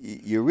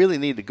 you really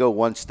need to go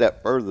one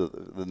step further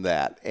than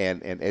that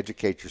and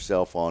educate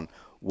yourself on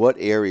what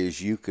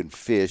areas you can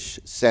fish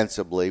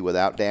sensibly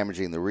without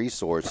damaging the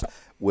resource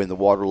when the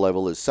water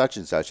level is such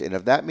and such. And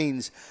if that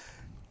means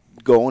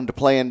going to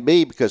plan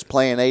B because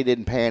plan A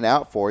didn't pan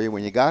out for you,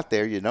 when you got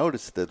there you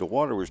noticed that the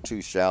water was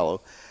too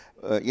shallow,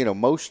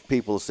 most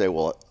people say,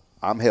 well,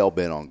 I'm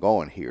hell-bent on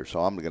going here,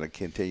 so I'm going to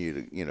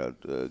continue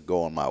to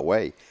go on my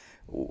way,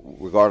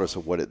 regardless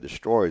of what it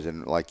destroys.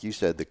 And like you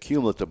said, the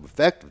cumulative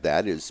effect of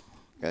that is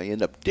you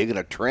end up digging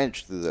a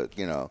trench through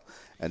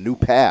a new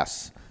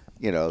pass,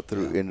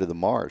 through into the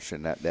marsh,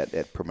 and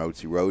that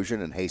promotes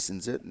erosion and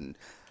hastens it. And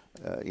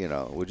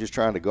we're just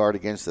trying to guard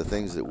against the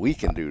things that we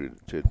can do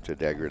to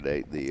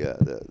degrade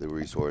the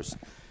resource,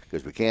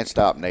 because we can't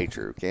stop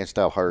nature. We can't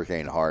stop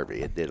Hurricane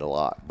Harvey. It did a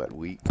lot, but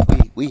we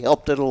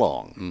helped it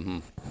along. Mm-hmm.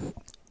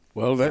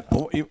 Well,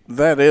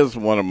 that is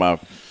one of my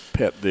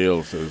pet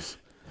deals, is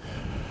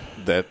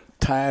that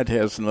tide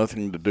has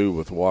nothing to do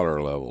with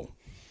water level.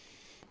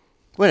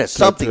 Well, it has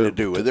something to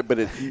do with it, but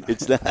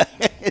it's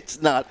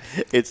not.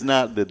 It's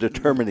not the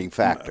determining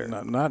factor.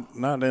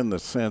 Not in the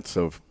sense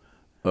of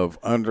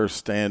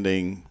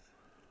understanding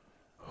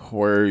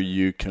where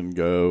you can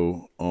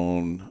go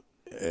on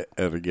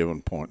at a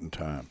given point in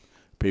time.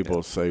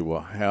 People say,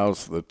 "Well,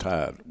 how's the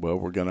tide?" Well,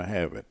 we're going to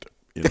have it.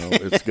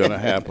 It's going to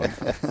happen.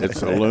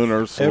 It's a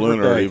lunar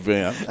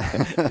event.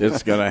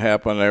 It's going to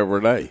happen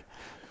every day.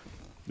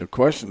 The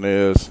question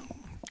is,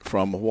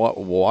 from what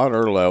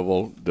water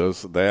level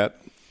does that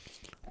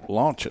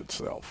launch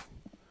itself?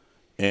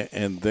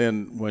 And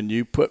then when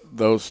you put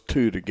those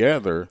two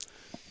together,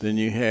 then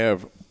you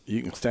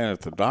can stand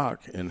at the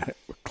dock and have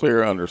a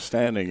clear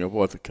understanding of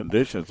what the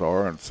conditions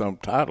are on some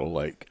tidal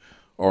lake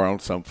or on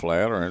some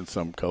flat or in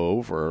some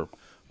cove or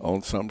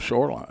on some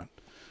shoreline.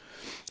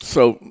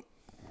 So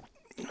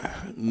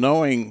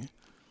knowing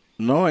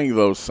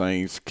those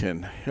things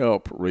can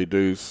help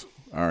reduce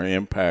our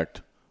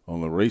impact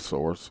on the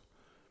resource,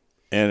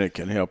 and it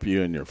can help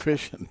you in your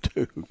fishing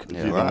too, because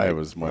you don't have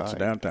as much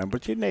downtime.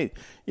 But you need,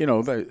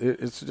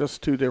 it's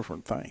just two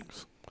different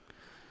things.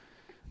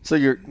 So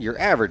your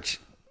average,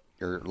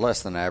 or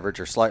less than average,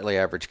 or slightly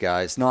average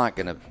guy is not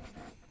going to.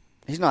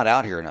 He's not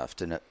out here enough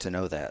to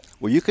know that.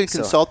 Well, you can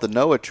consult the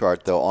NOAA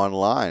chart though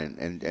online,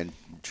 and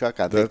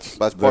Chuck, I think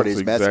that's part of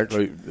his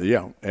message.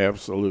 Yeah,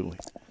 absolutely.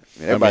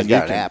 Everybody's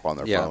got an app on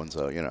their phone,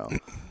 so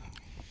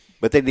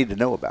But they need to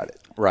know about it.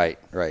 Right.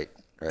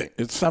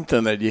 It's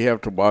something that you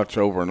have to watch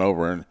over and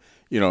over. And,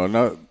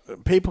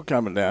 people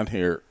coming down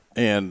here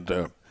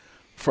and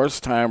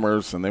first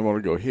timers, and they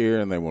want to go here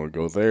and they want to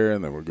go there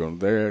and they want to go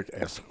there,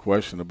 ask a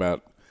question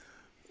about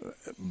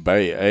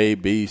Bay A,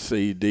 B,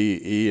 C,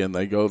 D, E, and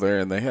they go there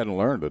and they hadn't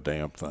learned a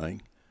damn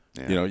thing.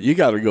 Yeah. You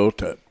got to go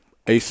to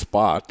a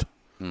spot.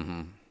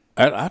 Mm-hmm.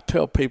 I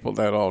tell people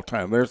that all the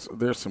time.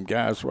 There's some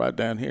guys right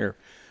down here,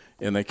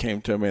 and they came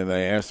to me and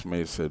they asked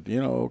me, said,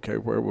 okay,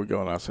 where are we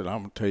going? I said, I'm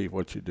going to tell you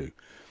what you do.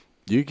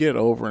 You get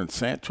over in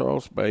St.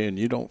 Charles Bay and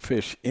you don't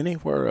fish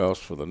anywhere else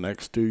for the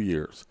next 2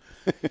 years.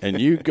 And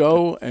you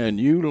go and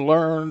you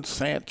learn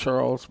St.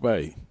 Charles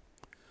Bay.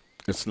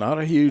 It's not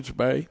a huge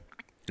bay.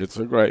 It's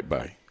a great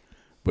bay.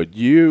 But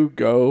you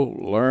go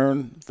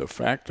learn the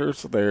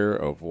factors there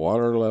of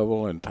water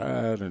level and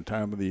tide and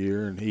time of the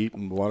year and heat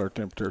and water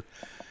temperature.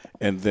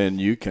 And then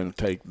you can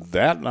take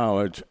that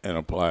knowledge and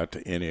apply it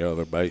to any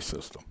other bay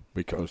system,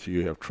 because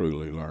you have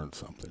truly learned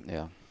something.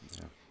 Yeah.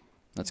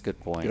 That's a good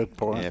point. Good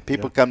point. Yeah,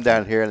 people come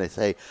down here and they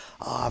say,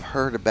 I've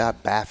heard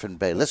about Baffin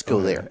Bay. Let's go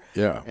there.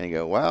 Yeah. And you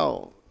go,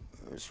 well,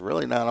 it's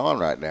really not on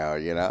right now.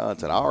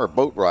 It's an hour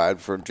boat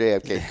ride from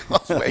JFK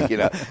Causeway.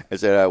 I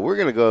said, we're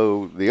going to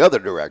go the other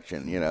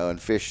direction,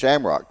 and fish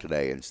Shamrock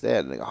today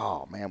instead. And they go,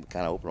 oh, man, we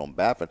kind of open on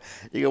Baffin.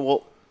 You go,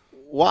 well,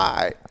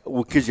 why?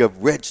 Well, because you have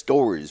read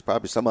stories,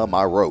 probably some of them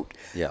I wrote,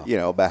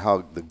 about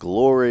how the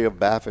glory of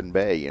Baffin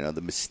Bay,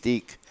 the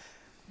mystique.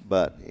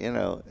 But,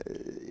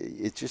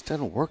 it just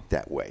doesn't work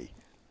that way.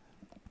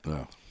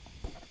 No.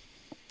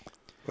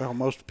 Well,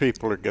 most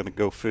people are going to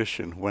go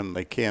fishing when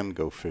they can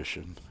go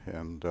fishing,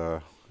 and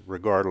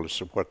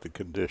regardless of what the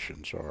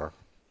conditions are.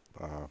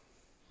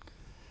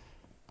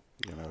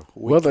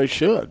 Well, they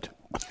should.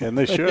 And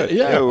they should.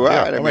 Yeah,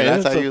 right. I mean,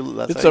 that's how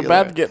you. It's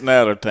about getting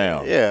out of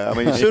town. Yeah,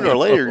 I mean, sooner or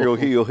later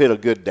you'll hit a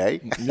good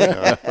day.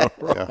 Yeah,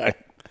 right. Yeah.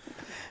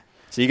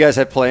 So you guys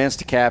have plans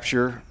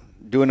to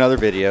do another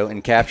video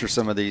and capture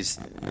some of these,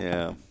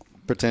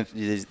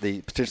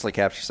 potentially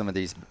capture some of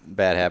these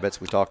bad habits.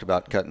 We talked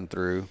about cutting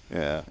through,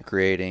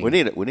 creating. We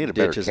need a better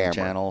ditches camera. and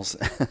channels.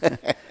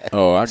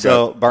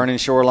 Burning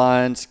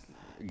shorelines,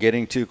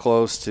 getting too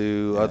close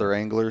to other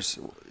anglers.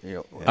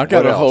 I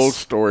got a whole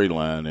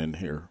storyline in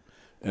here,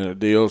 and it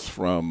deals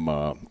from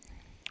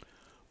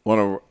one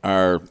of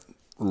our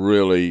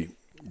really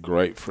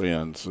great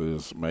friends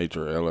is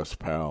Major Ellis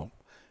Powell,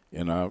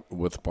 and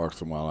with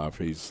Parks and Wildlife,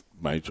 he's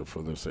major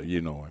for this.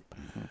 You know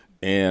him,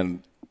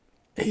 and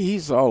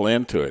he's all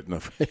into it.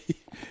 And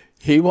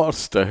he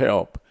wants to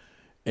help.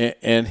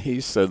 And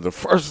he said, the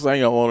first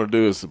thing I want to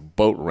do is a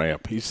boat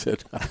ramp. He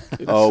said,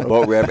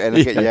 boat ramp. And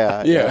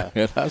yeah.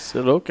 And I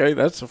said, okay,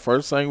 that's the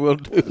first thing we'll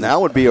do. Now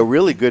would be a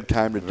really good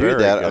time to do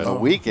Very that good. on the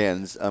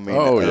weekends. I mean,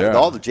 yeah.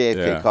 all the JFK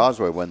Yeah.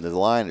 Causeway, when the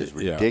line is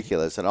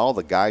ridiculous, and all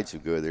the guides who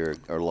go there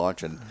are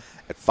launching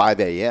at 5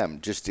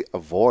 a.m. just to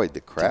avoid the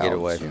crowds. get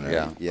away from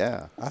it,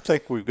 Yeah. I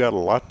think we've got a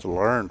lot to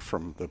learn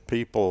from the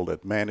people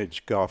that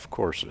manage golf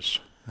courses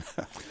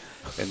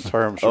in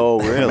terms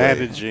of really?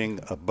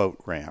 managing a boat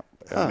ramp.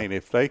 I mean,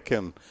 if they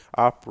can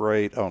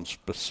operate on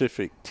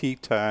specific tee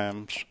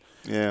times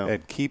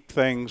and keep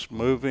things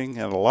moving,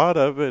 and a lot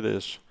of it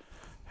is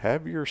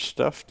have your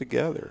stuff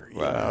together. You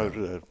know,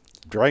 the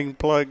drain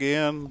plug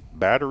in,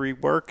 battery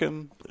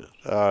working,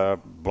 blah,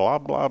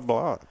 blah,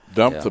 blah.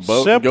 Dump the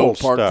boat and go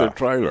park the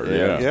trailer.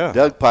 Yeah.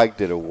 Doug Pike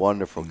did a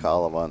wonderful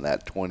column on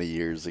that 20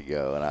 years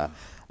ago, and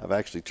I've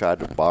actually tried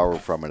to borrow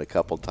from it a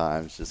couple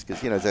times just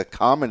because, there's a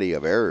comedy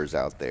of errors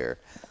out there.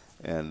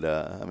 And,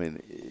 I mean,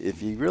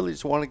 if you really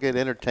just want to get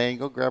entertained,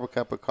 go grab a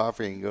cup of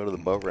coffee and go to the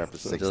boat ramp at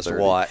 6:30. Just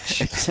watch.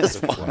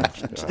 Just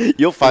watch.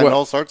 You'll find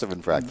all sorts of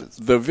infractions.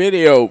 The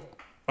video,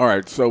 all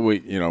right, so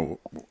we,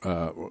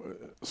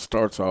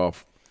 starts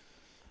off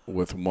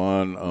with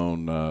one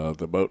on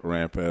the boat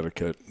ramp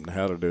etiquette and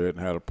how to do it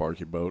and how to park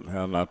your boat and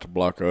how not to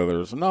block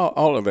others and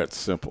all of that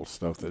simple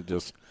stuff that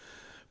just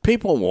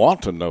people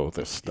want to know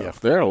this stuff.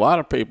 There are a lot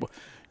of people,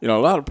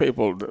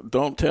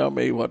 don't tell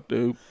me what to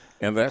do.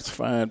 And that's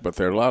fine, but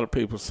there are a lot of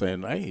people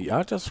saying, hey,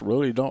 I just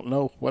really don't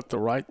know what the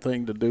right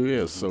thing to do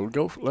is. So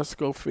let's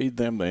go feed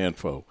them the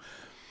info.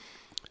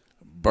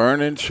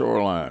 Burning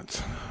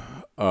shorelines,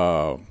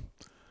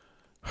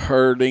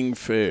 herding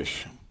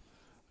fish,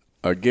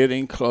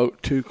 getting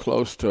too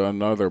close to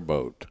another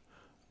boat,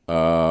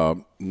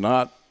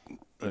 not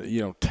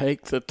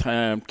take the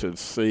time to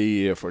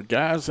see if a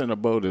guy's in a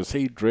boat, is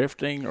he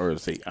drifting or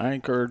is he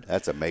anchored?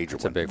 That's a major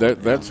one.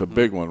 That's a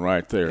big one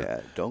right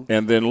there. Yeah,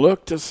 and then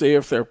look to see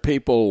if there are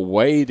people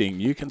waiting.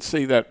 You can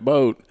see that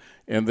boat,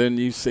 and then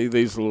you see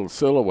these little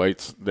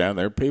silhouettes down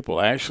there. People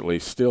actually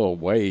still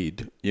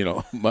wade.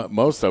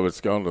 Most of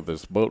it's gone to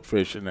this boat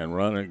fishing and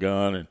run a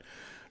gun and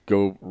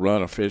go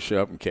run a fish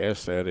up and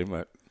cast at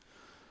him.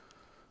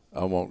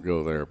 I won't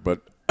go there.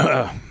 But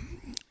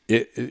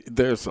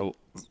there's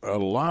a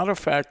lot of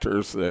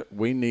factors that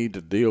we need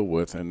to deal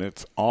with, and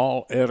it's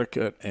all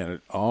etiquette, and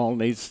it all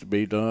needs to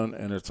be done,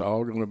 and it's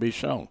all going to be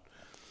shown.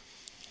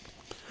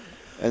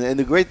 And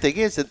the great thing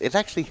is that it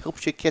actually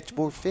helps you catch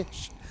more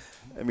fish.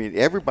 I mean,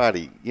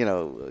 everybody,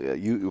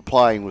 you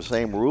applying the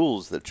same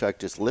rules that Chuck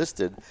just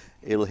listed,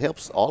 it'll help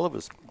all of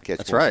us catch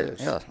That's more right.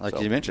 fish. Yeah,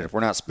 like you mentioned, if we're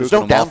not spooking There's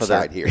no them off of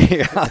their downside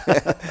here.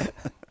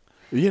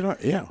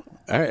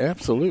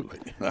 Absolutely.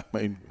 I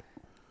mean,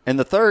 and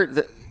the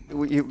third,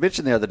 you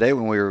mentioned the other day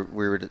when we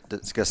were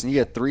discussing, you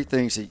had three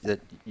things that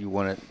you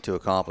wanted to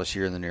accomplish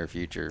here in the near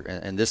future,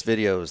 and this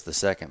video is the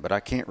second. But I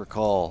can't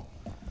recall.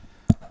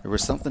 There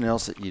was something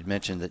else that you'd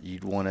mentioned that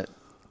you'd wanted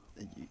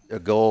a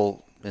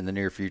goal in the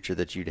near future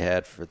that you'd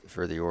had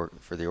for the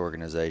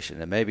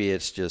organization, and maybe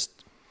it's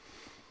just.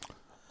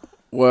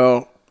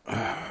 Well,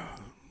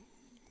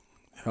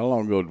 how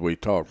long ago did we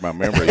talk? My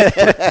memory.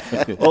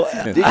 Well,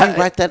 did you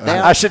write that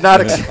down? I should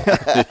not.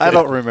 I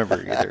don't remember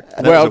either.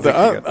 Well, the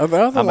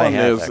other one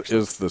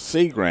is the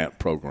Sea Grant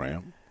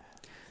program.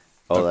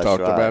 Oh, I've that's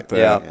talked right. about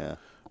that. Yeah.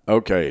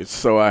 Okay,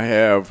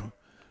 so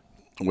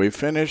we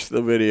finished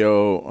the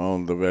video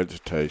on the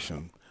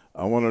vegetation.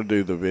 I want to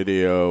do the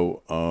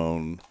video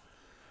on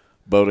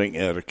boating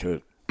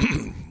etiquette,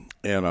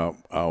 and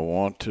I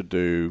want to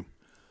do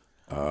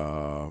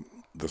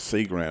the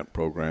Sea Grant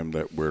program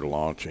that we're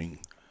launching.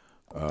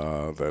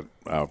 That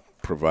I've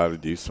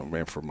provided you some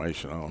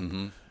information on.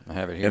 Mm-hmm. I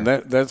have it here. And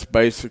that's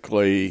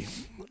basically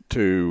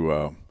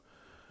to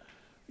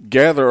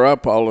gather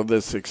up all of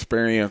this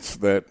experience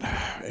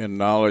and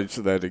knowledge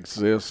that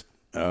exists,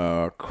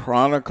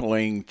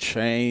 chronicling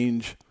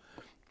change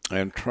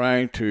and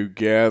trying to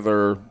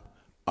gather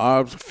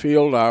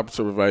field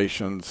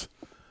observations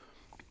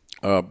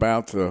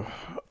about the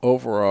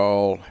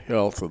overall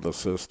health of the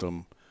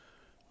system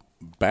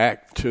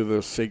back to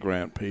the Sea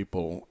Grant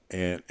people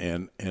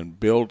and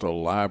build a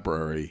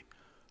library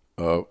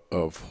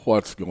of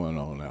what's going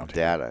on out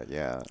here. Data,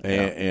 yeah.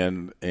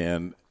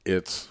 And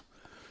it's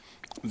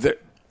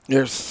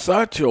there's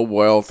such a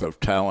wealth of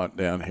talent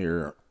down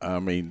here. I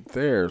mean,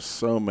 there's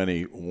so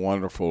many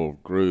wonderful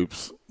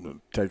groups: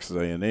 Texas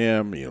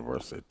A&M,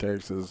 University of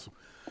Texas,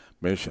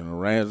 Mission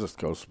Aransas,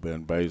 Coastal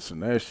Bend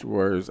Basin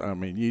Estuaries. I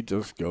mean, you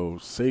just go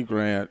Sea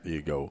Grant,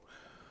 you go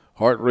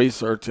Hart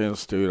Research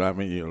Institute. I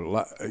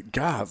mean,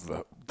 God,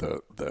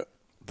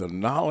 the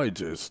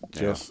knowledge is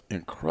just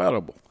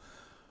incredible.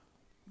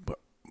 But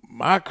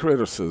my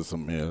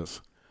criticism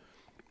is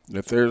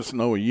that there's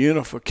no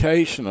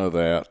unification of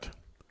that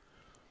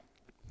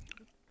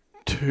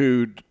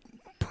to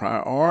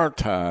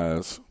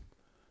prioritize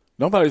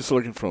nobody's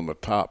looking from the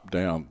top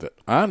down that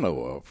I know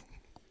of.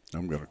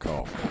 I'm going to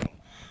cough.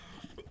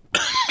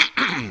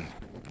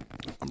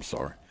 I'm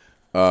sorry.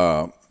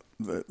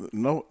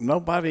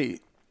 Nobody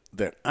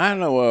that I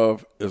know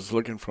of is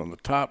looking from the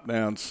top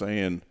down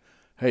saying,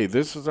 hey,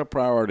 this is a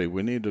priority.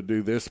 We need to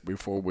do this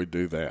before we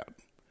do that.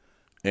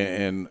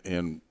 And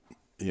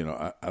you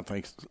know, I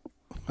think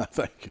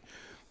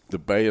the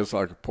Bay is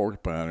like a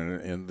porcupine,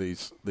 and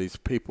these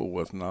people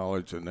with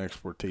knowledge and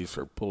expertise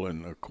are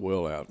pulling a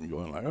quill out and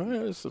going like, oh, yeah,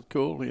 this is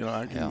cool. You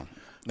know,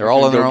 They're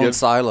all in their own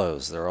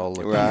silos. They're all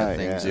looking at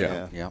things.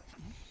 Yeah.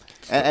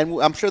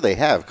 And I'm sure they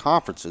have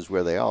conferences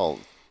where they all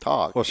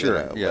talk. Well,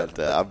 sure. But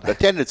I've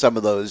attended some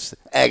of those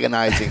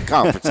agonizing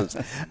conferences.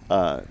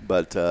 I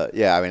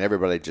mean,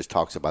 everybody just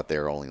talks about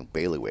their own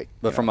bailiwick.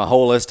 But from a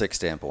holistic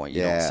standpoint,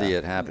 you don't see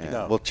it happening.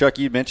 Yeah. Well, Chuck,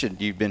 you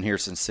mentioned you've been here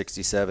since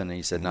 '67, and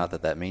you said not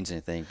that means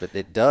anything, but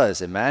it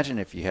does. Imagine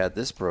if you had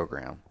this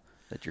program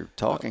that you're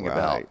talking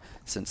about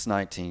since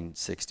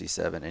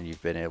 1967, and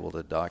you've been able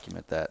to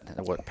document that,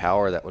 and what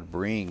power that would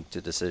bring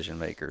to decision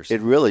makers. You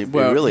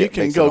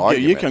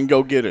can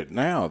go get it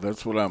now.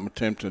 That's what I'm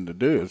attempting to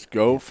do, is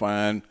go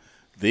find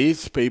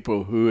these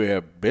people who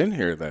have been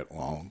here that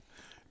long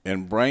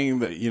and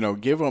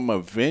give them a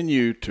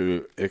venue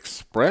to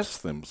express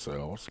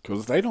themselves,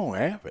 because they don't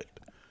have it.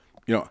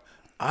 You know,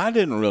 I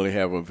didn't really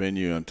have a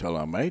venue until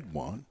I made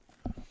one.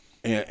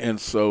 And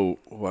so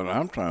what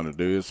I'm trying to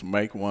do is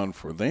make one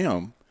for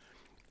them.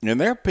 And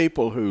there are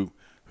people who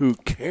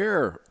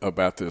care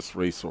about this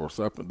resource.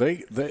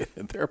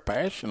 They're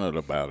passionate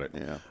about it.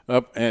 Yeah.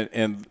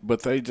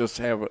 But they just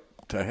have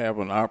to have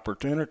an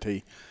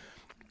opportunity.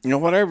 You know,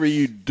 whatever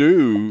you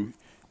do,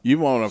 you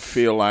want to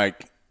feel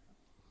like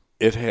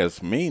it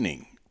has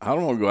meaning. I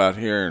don't want to go out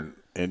here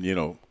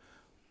and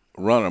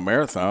run a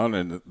marathon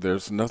and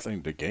there's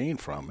nothing to gain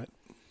from it.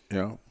 You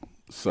know,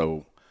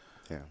 so.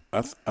 Yeah,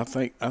 I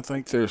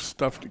think there's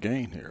stuff to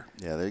gain here.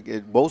 Yeah,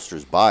 it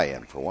bolsters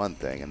buy-in for one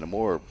thing, and the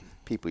more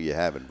people you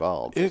have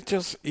involved, it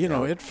just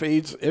it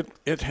feeds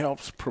it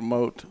helps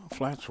promote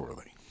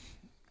Flatsworthy.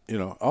 You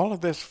know, all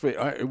of this,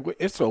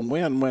 it's a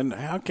win-win.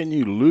 How can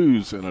you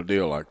lose in a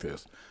deal like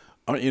this?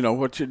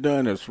 What you're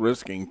doing is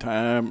risking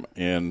time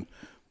and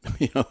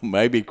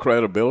maybe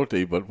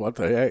credibility, but what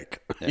the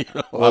heck? Yeah.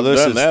 I've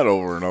done that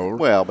over and over.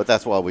 Well, but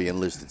that's why we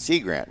enlisted Sea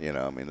Grant.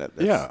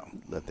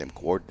 Let them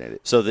coordinate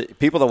it. So the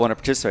people that want to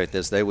participate in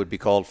this, they would be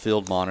called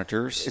field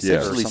monitors,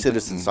 essentially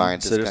citizen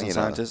scientists. Citizen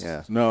scientists.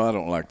 Yeah. No, I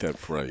don't like that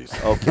phrase.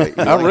 Okay,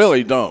 I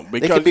really don't,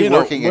 because they could be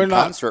working in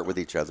concert with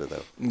each other,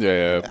 though.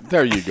 Yeah,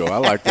 there you go. I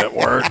like that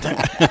word.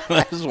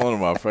 This is one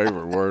of my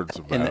favorite words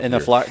about And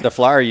the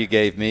flyer you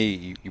gave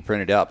me, you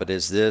printed out. But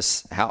is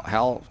this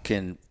how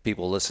can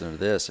people listen to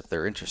this if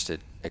they're interested?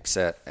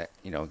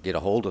 Get a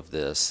hold of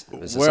this.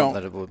 Is this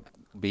something that would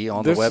be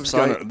on the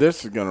website?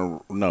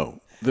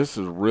 This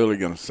is really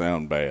going to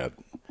sound bad,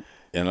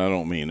 and I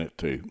don't mean it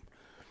to.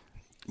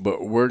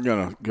 But we're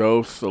going to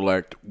go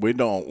select. We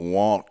don't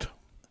want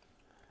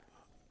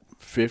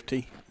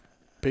 50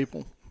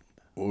 people.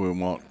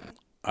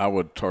 I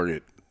would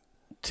target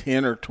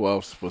 10 or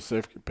 12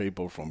 specific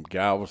people from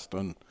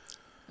Galveston.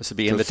 This would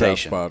be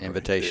invitation.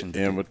 Invitation.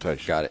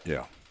 Got it.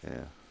 Yeah.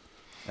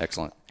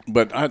 Excellent.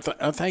 But I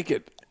think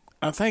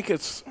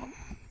it's,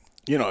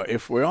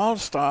 if we all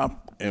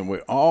stop and we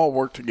all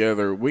work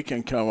together, we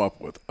can come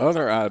up with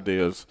other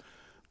ideas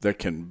that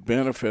can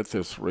benefit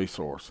this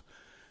resource,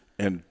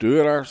 and do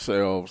it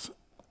ourselves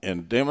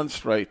and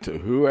demonstrate to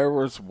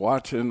whoever's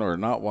watching or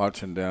not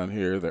watching down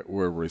here that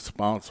we're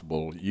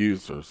responsible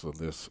users of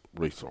this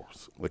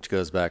resource. Which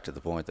goes back to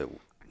the point that,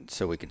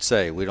 so we could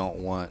say we don't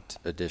want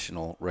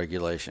additional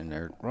regulation,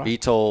 or be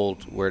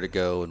told where to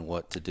go and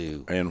what to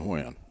do. And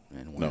when.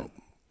 No.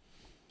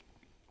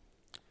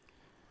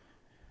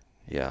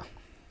 Yeah.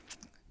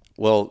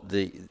 Well,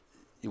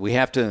 we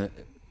have to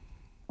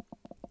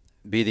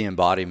be the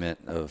embodiment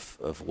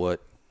of what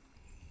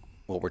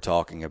we're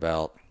talking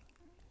about.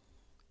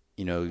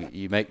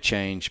 You make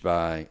change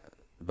by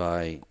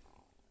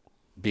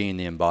being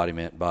the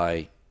embodiment,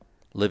 by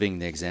living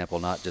the example,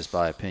 not just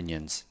by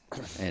opinions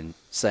and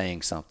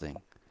saying something.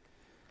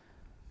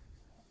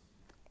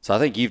 So I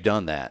think you've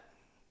done that.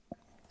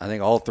 I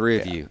think all three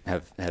of you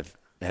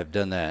have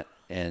done that,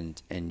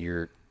 and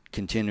you're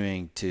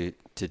continuing to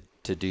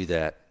do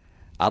that.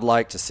 I'd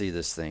like to see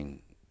this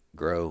thing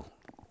grow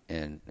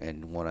and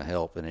want to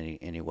help in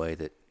any way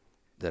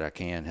that I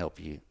can help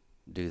you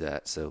do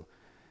that. So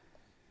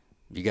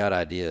if you got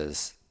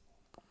ideas,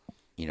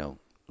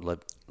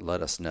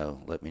 let us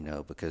know. Let me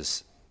know,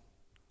 because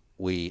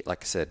we,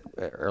 like I said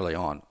early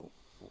on,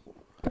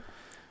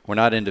 we're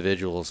not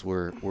individuals.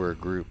 We're a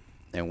group,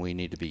 and we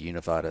need to be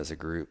unified as a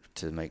group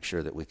to make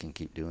sure that we can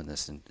keep doing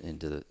this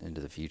into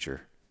the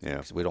future. Yeah,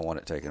 because we don't want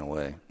it taken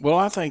away. Well,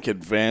 I think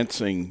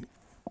advancing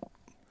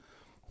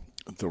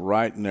the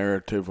right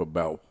narrative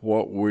about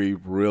what we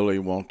really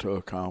want to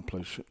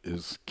accomplish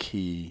is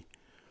key.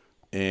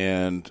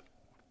 And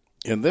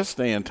in this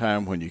day and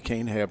time when you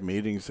can't have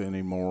meetings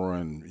anymore,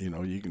 and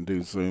you can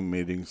do Zoom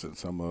meetings and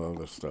some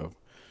other stuff,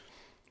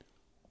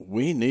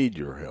 we need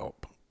your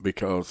help,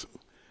 because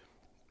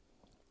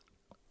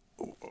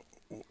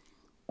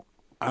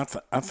I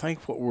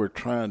think what we're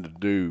trying to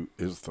do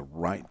is the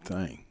right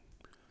thing,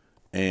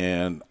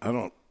 and I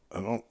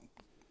don't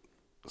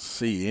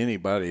see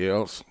anybody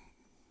else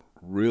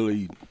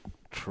really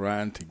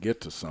trying to get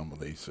to some of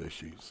these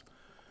issues,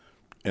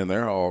 and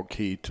they're all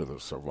key to the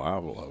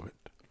survival of it.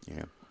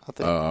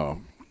 Yeah,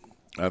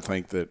 I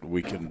think that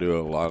we can do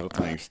a lot of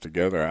things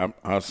together.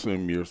 I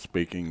assume you're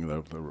speaking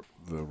of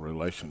the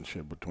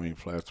relationship between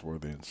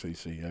Flatsworthy and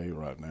CCA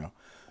right now.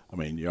 I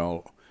mean,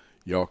 y'all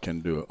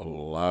can do a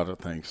lot of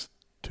things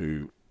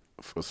to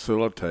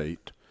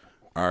facilitate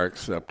our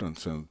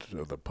acceptance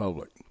into the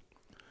public.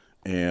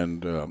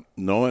 And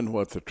knowing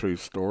what the true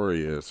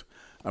story is,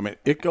 I mean,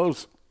 it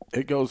goes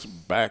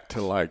back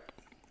to like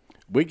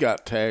we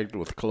got tagged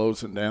with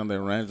closing down the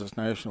Aransas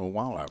National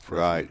Wildlife Refuge.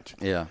 right.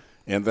 Yeah.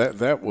 And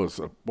that was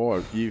a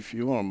boy. If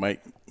you want to make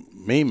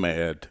me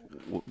mad,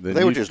 then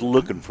They were just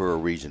looking for a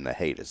reason to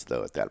hate us,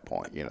 though. At that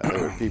point, there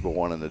were people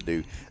wanting to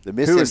do the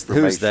Who's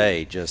misinformation.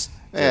 they? Just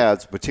Yeah,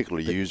 it's a particular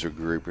user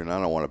group, and I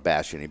don't want to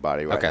bash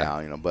anybody right Okay.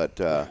 now, But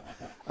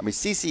I mean,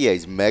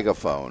 CCA's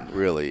megaphone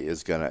really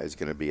is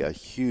gonna be a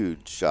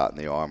huge shot in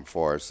the arm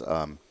for us.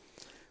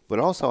 But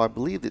also, I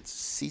believe that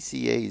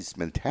CCA's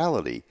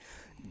mentality,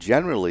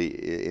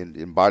 generally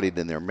embodied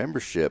in their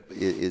membership,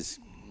 is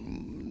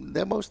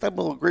that most of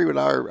them will agree with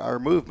our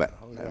movement.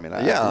 I mean,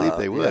 I believe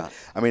they would. Yeah.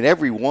 I mean,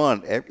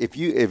 everyone. If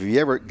you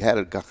ever had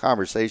a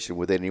conversation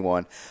with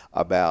anyone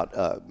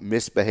about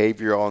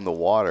misbehavior on the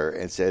water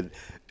and said,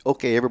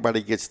 okay,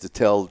 everybody gets to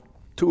tell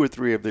 2 or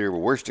 3 of their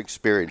worst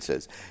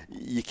experiences,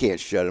 you can't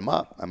shut them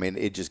up. I mean,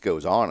 it just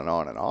goes on and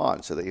on and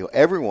on. So that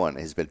everyone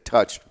has been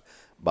touched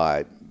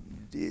by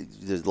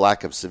the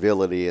lack of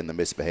civility and the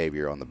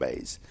misbehavior on the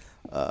bays.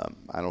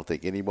 I don't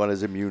think anyone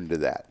is immune to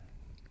that,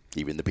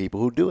 even the people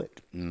who do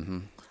it. Mm-hmm.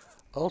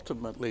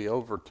 Ultimately,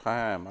 over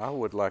time, I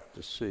would like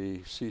to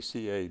see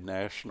CCA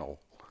National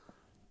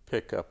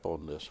pick up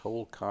on this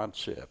whole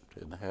concept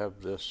and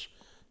have this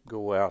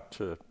go out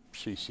to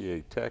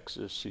CCA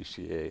Texas,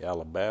 CCA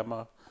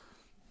Alabama,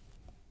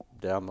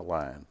 down the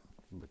line,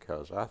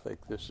 because I think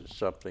this is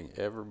something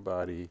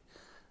everybody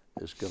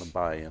is going to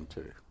buy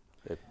into.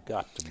 They've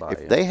got to buy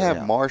into. If they have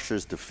Yeah.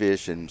 marshes to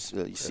fish and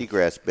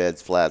seagrass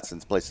beds, flats,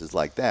 and places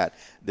like that,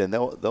 then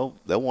they'll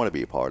want to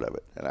be a part of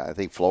it. And I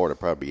think Florida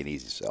probably be an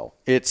easy sell.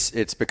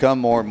 It's become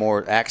more and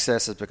more,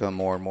 access has become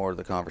more and more of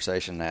the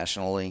conversation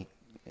nationally,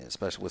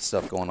 especially with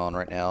stuff going on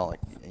right now. Like,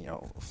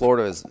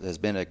 Florida has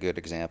been a good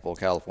example.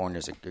 California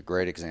is a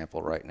great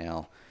example right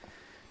now.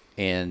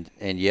 And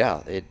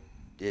yeah,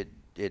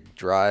 it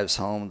drives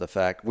home the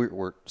fact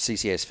we're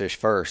CCA's fish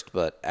first,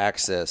 but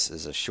access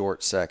is a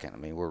short second. I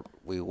mean,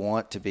 we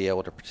want to be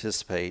able to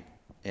participate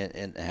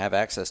and have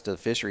access to the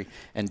fishery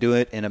and do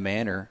it in a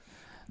manner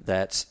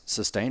that's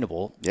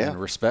sustainable and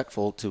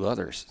respectful to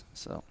others.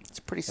 So It's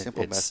a pretty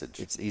simple message.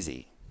 It's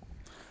easy.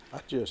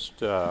 I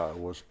just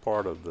was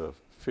part of the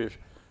fish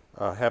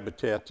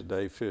Habitat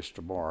Today, Fish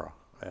Tomorrow,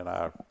 and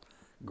I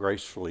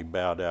gracefully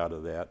bowed out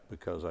of that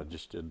because I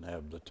just didn't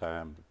have the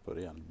time to put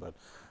in. But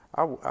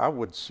I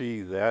would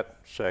see that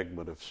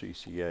segment of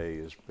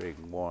CCA as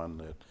being one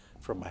that,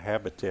 from a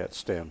habitat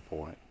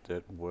standpoint,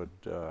 that would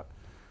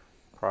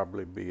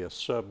probably be a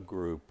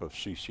subgroup of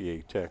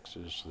CCA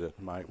Texas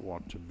that might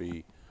want to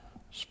be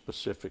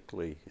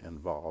specifically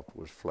involved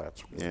with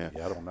Flatsworthy. Yeah.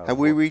 I don't know. Have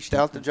we reached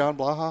out to John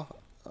Blaha?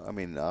 I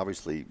mean,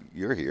 obviously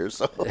you're here,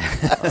 so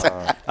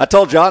I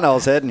told John I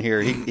was heading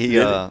here. He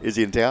is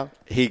he in town?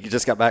 He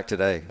just got back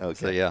today. Okay.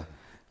 So yeah.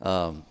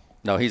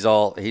 No, he's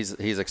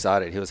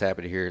excited. He was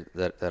happy to hear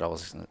that I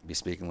was going to be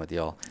speaking with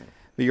y'all.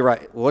 But you're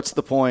right. What's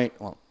the point?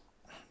 Well,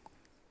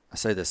 I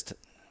say this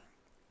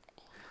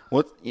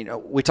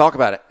we talk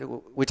about it.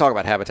 We talk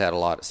about habitat a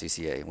lot at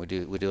CCA, and we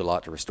do a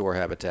lot to restore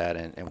habitat,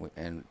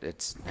 and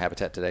it's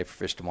Habitat Today for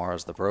Fish Tomorrow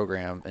is the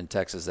program in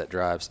Texas that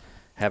drives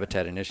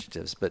habitat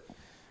initiatives. But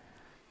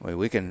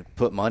we can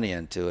put money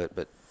into it,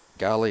 but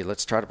golly,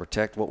 let's try to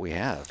protect what we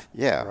have.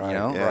 Yeah, Right.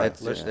 Yeah.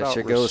 Let's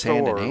shit goes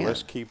hand in hand.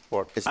 Let's keep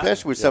what,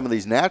 Especially with some of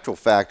these natural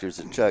factors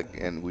that Chuck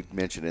and we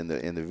mentioned in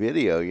the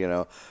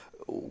video.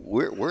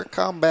 We're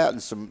combating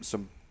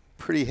some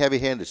pretty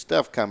heavy-handed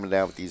stuff coming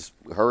down with these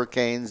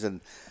hurricanes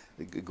and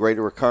the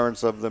greater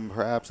recurrence of them,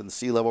 perhaps, and the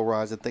sea level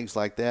rise and things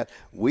like that.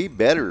 We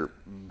better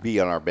be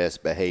on our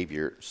best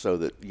behavior so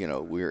that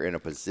we're in a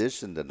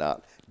position to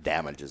not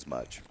damage as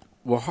much.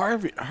 Well,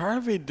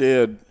 Harvey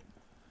did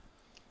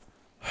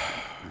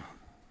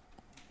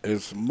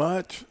as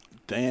much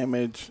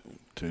damage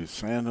to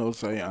San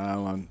Jose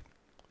Island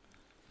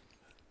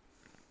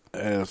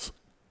as,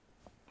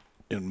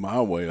 in my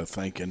way of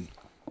thinking,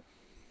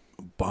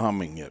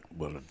 bombing it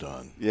would have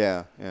done.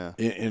 Yeah.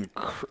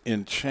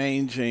 In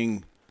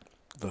changing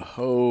the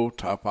whole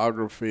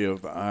topography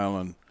of the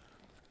island.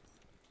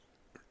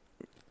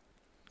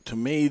 To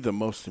me, the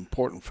most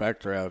important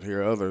factor out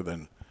here, other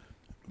than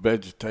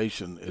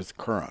vegetation, is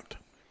current.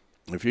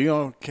 If you're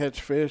going to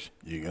catch fish,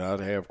 you got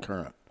to have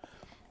current.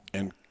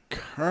 And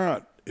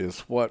current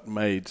is what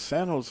made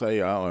San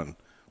Jose Island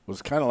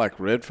was kind of like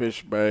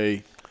Redfish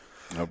Bay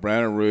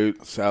Brandon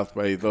Root, South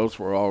Bay, those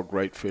were all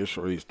great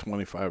fisheries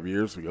 25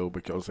 years ago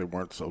because they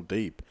weren't so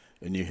deep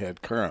and you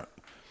had current.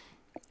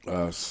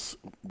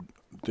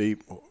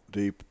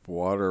 Deep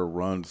water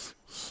runs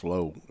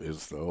slow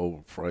is the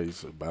old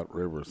phrase about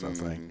rivers, I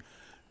think.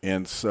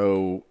 And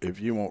so if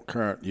you want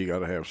current, you got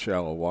to have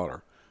shallow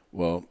water.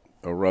 Well,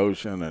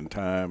 erosion and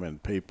time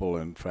and people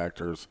and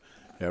factors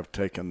have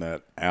taken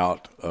that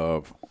out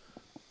of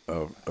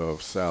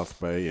South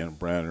Bay and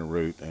Brandon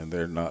Root, and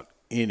they're not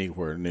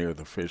anywhere near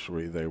the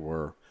fishery they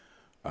were.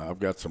 I've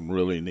got some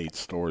really neat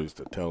stories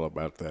to tell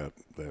about that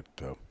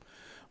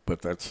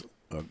but that's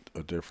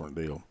a different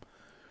deal.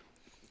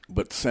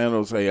 But San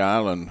Jose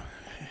Island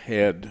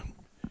had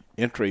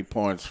entry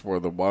points where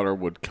the water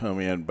would come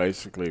in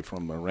basically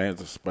from the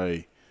Aransas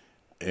Bay,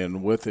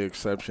 and with the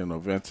exception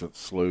of Vincent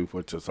Slough,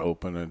 which is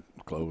open and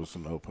closed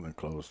and open and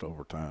closed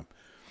over time,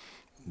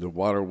 the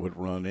water would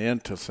run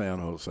into San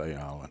Jose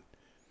Island.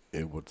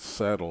 It would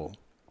settle,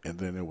 and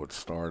then it would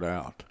start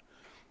out.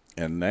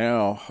 And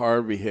now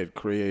Harvey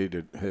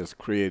has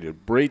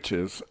created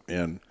breaches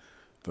in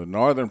the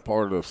northern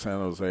part of San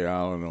Jose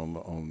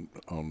Island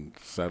on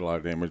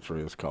satellite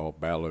imagery is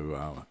called Ballou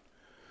Island.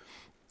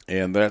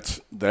 And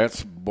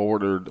that's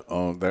bordered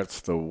on, that's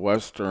the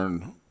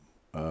western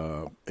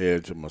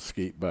edge of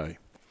Mesquite Bay.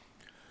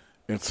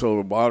 And so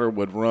the water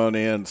would run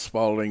in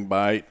Spalding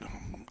Bight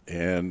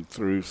and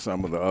through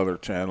some of the other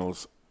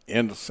channels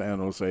into San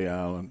Jose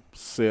Island,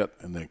 sit,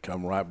 and then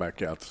come right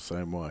back out the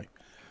same way.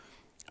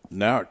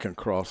 Now it can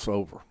cross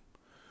over.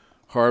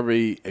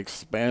 Harvey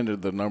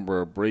expanded the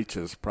number of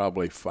breaches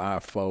probably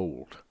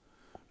fivefold.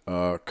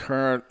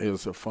 Current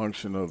is a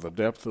function of the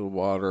depth of the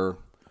water,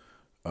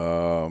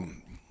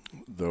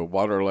 the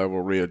water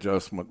level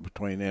readjustment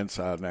between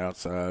inside and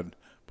outside,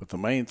 but the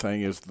main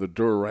thing is the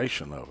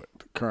duration of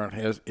it.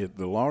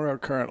 The longer a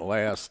current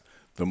lasts,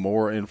 the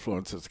more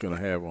influence it's going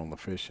to have on the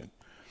fishing.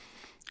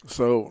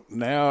 So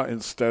now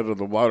instead of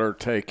the water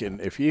taking,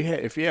 if you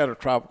had a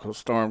tropical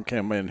storm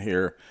come in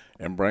here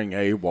and bring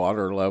a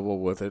water level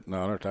with it,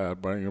 not a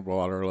tide, bring a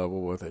water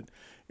level with it,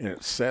 and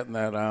it's set in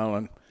that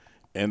island,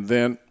 and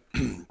then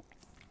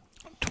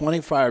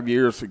 25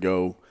 years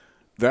ago,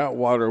 that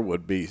water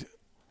would be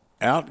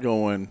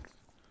outgoing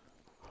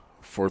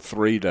for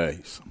 3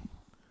 days,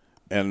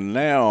 and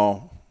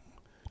now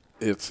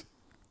it's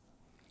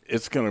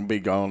going to be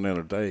gone in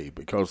a day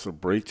because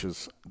of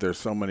breaches. There's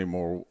so many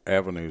more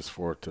avenues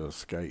for it to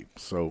escape.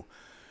 So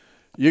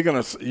you're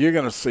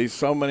gonna see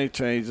so many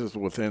changes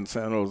within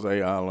San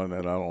Jose Island,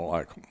 and I don't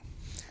like them.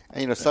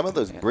 And some of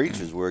those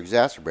breaches were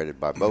exacerbated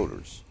by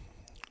boaters.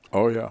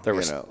 Oh yeah,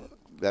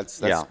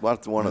 that's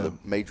one of the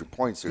major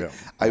points here.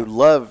 Yeah. I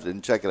loved,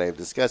 and Chuck and I have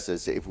discussed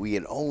this, if we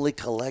had only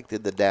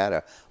collected the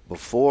data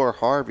before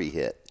Harvey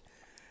hit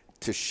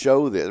to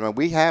show this. I mean,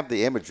 we have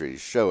the imagery to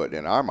show it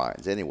in our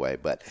minds anyway,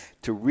 but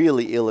to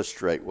really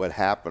illustrate what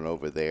happened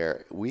over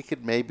there, we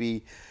could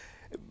maybe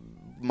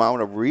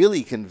mount a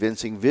really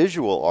convincing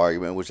visual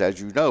argument, which,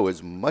 as you know,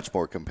 is much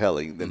more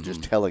compelling than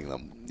just telling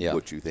them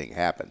what you think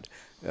happened.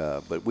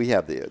 But we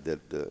have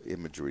the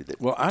imagery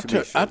that. Well,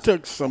 I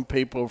took some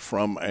people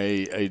from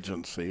a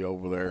agency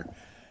over there,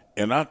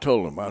 and I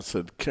told them, I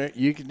said,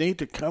 you need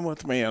to come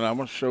with me, and I'm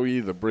going to show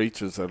you the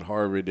breaches that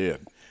Harvey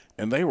did.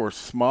 And they were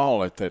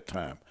small at that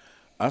time.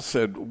 I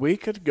said, we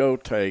could go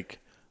take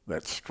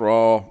that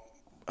straw,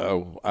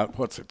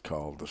 what's it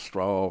called? The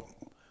straw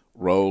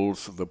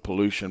rolls, the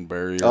pollution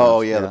barriers.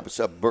 Oh, yeah.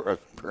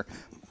 The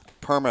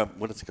perma,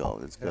 what is it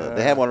called?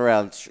 They have one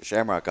around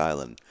Shamrock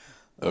Island.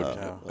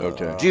 Okay.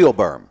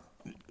 Geoberm.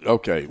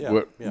 Okay.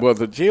 Well,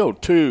 the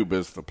geotube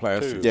is the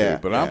plastic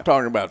tube, but I'm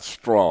talking about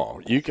straw.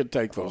 You could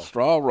take those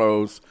straw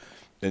rolls,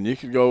 and you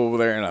could go over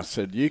there, and I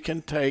said, you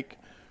can take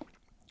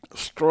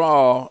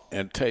straw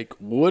and take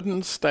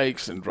wooden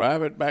stakes and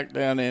drive it back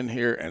down in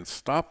here and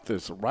stop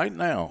this right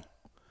now.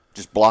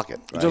 Just block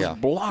it. Right?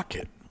 Just block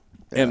it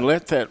and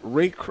let that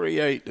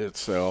recreate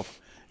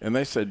itself. And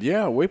they said,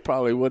 we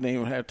probably wouldn't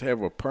even have to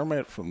have a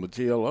permit from the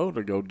GLO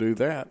to go do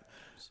that.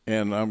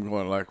 And I'm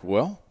going like,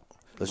 well,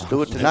 let's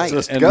do it tonight.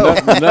 Let's go.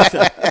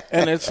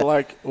 And it's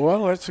like,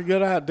 well, that's a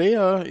good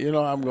idea.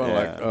 I'm going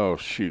like, oh,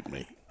 shoot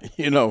me.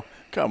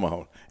 Come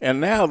on. And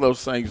now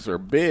those things are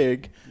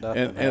big,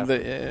 and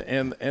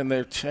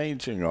they're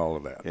changing all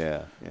of that.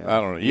 Yeah. I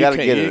don't know.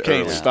 You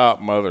can't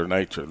stop Mother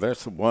Nature.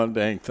 That's the one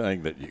dang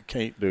thing that you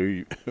can't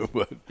do.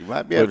 But you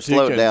might be able to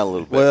slow it down a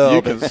little bit. Well,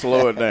 you can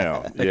slow it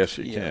down. Yes,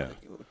 you can.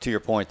 To your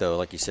point, though,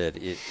 like you said,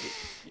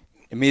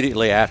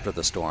 immediately after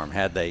the storm,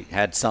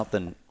 had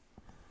something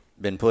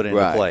been put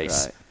into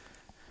place,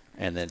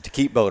 and then to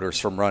keep boaters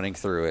from running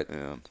through it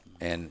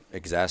and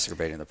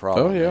exacerbating the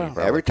problem. Oh, yeah.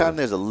 Every time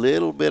there's a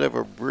little bit of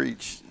a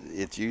breach,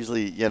 it's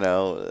usually,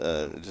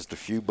 just a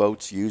few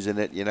boats using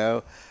it,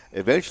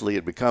 Eventually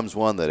it becomes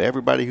one that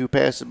everybody who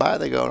passes by,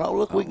 they go, oh,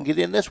 look, we can get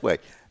in this way.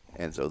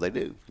 And so they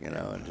do,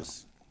 and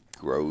just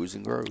grows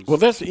and grows. Well,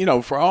 that's,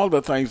 for all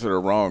the things that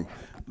are wrong,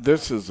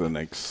 this is an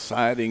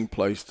exciting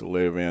place to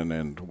live in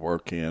and to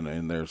work in,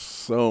 and there's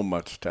so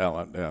much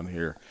talent down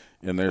here,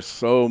 and there's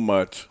so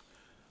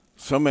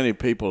many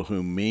people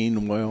who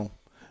mean well.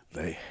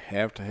 They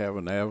have to have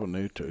an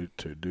avenue to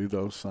do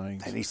those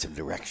things. They need some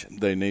direction.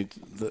 They need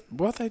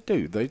what they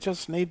do. They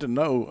just need to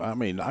know. I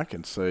mean, I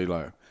can say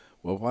like,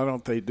 well, why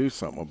don't they do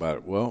something about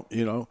it? Well,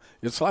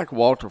 it's like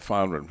Walter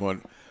Fondren.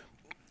 When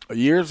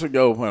years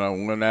ago when I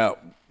went out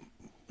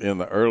in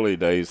the early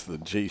days of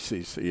the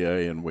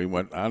GCCA, and we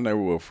went, I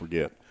never will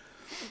forget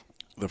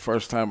the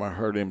first time I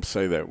heard him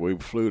say that. We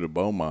flew to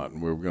Beaumont,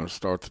 and we were going to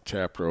start the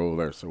chapter over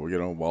there. So we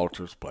get on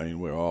Walter's plane.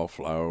 We all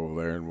fly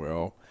over there, and we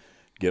all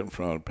get in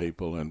front of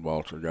people. And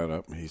Walter got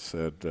up, and he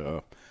said,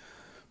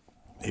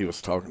 he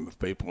was talking to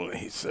people, and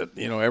he said,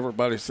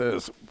 everybody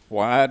says,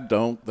 why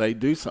don't they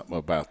do something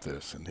about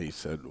this? And he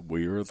said,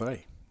 we are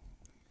they.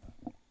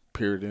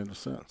 Period, in a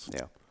sense.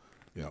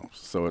 Yeah.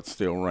 So it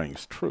still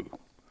rings true.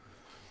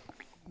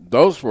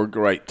 Those were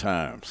great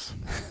times.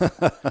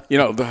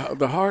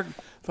 The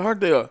hard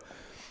deal.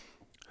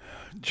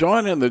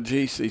 Joining the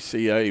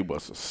GCCA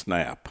was a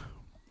snap.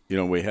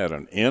 We had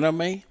an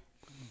enemy,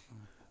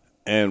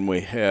 and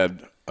we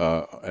had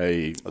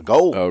a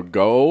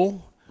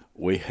goal.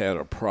 We had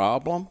a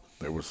problem.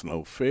 There was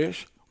no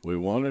fish. We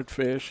wanted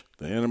fish.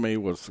 The enemy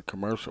was the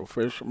commercial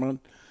fishermen,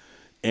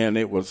 and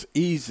it was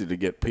easy to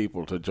get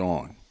people to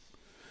join.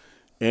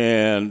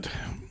 And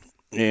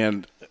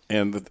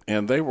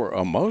they were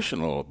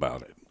emotional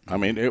about it. I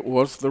mean, it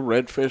was the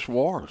Redfish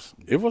Wars.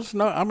 It was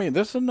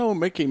this is no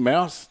Mickey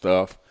Mouse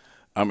stuff.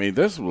 I mean,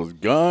 this was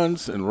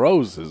guns and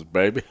roses,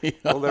 baby.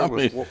 Well, there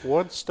was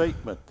one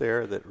statement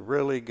there that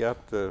really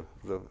got the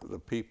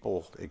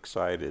people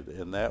excited,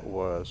 and that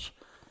was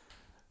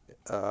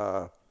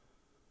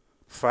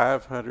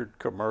 500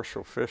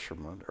 commercial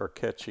fishermen are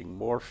catching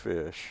more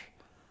fish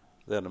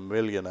than 1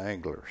 million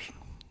anglers,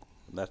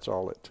 and that's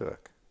all it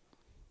took.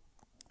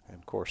 And,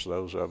 of course,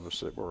 those of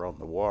us that were on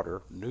the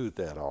water knew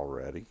that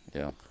already.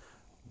 Yeah.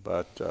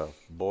 But,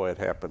 boy, it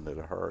happened in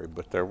a hurry.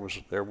 But there was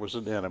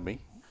an enemy,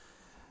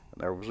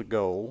 and there was a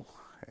goal,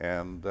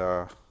 and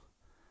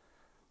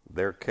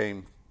there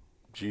came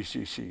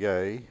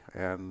GCCA,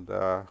 and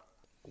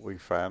we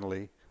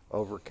finally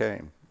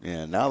overcame.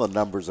 Yeah, now the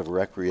numbers of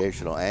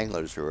recreational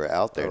anglers who are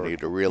out there need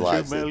to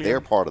realize 2 million. that they're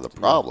part of the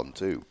problem,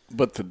 too.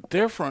 But the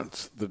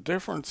difference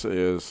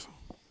is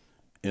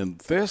in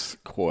this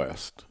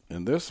quest,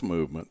 in this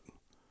movement,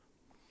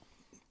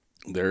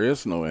 there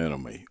is no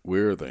enemy.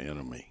 We're the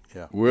enemy.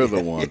 Yeah. We're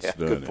the ones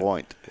doing good it.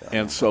 point. Yeah.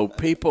 And so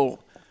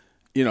people,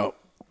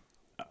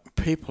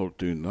 people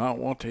do not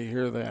want to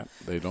hear that.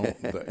 They don't,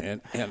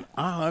 and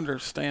I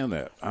understand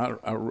that.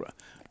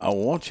 I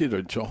want you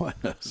to join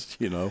us,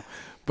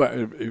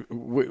 but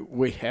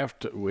we have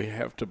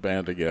to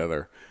band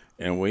together,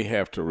 and we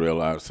have to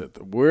realize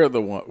that we're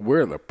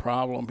the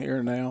problem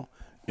here now,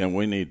 and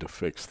we need to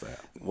fix that.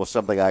 Well,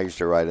 something I used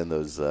to write in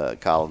those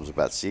columns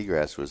about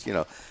seagrass was,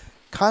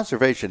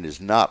 conservation is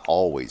not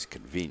always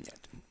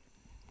convenient,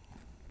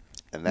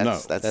 and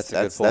that's a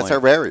good point. our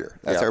barrier.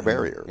 That's Yeah. our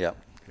barrier. Yeah.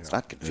 It's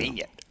not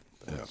convenient.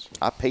 Yeah.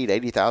 I paid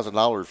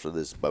 $80,000 for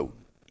this boat.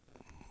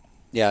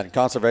 Yeah, and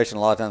conservation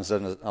a lot of times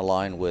doesn't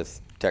align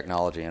with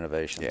technology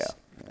innovations. Yeah.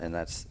 And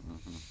that's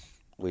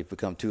we've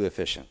become too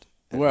efficient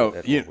at Well,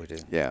 what we do.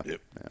 Yeah.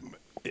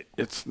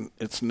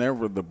 It's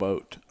never the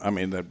boat. I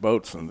mean, that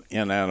boat's an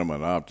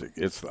inanimate object.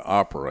 It's the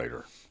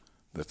operator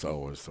that's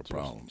always the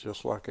problem.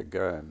 Just like a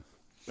gun.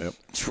 Yep.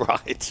 That's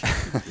right.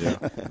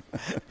 Yeah.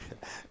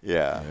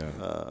 Yeah.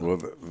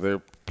 Well, there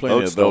are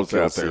plenty of those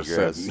out there.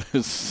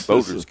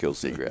 Boaters kill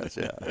seagrass,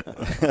 yeah.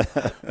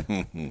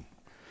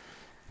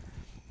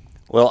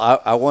 Well,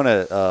 I want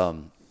to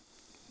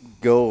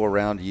go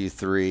around you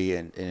three,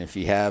 and if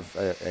you have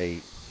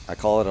I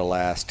call it a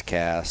last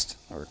cast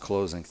or a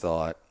closing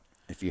thought.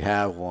 If you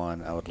have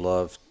one, I would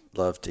love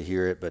to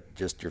hear it, but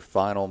just your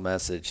final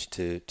message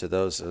to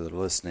those that are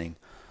listening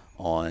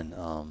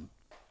on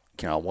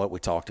what we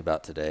talked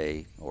about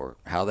today, or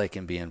how they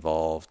can be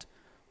involved,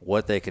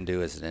 what they can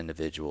do as an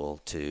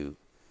individual to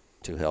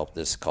help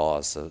this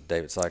cause. So,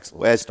 David Sykes.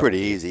 Well, it's pretty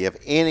easy. If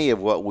any of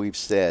what we've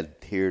said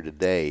here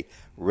today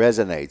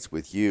resonates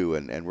with you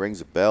and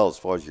rings a bell as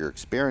far as your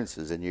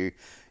experiences, and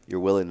you're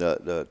willing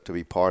to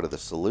be part of the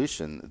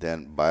solution,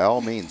 then by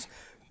all means,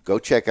 go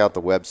check out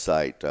the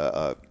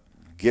website.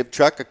 Give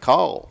Chuck a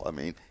call. I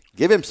mean,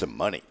 give him some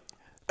money.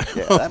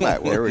 Yeah, that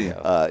might work. There we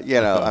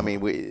go. I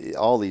mean,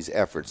 all these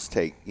efforts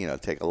take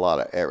a lot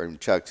of effort. And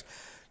Chuck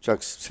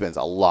spends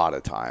a lot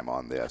of time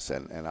on this,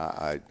 and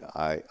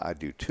I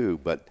do too.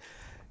 But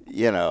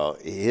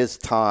his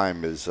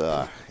time is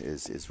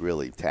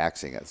really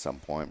taxing at some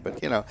point.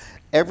 But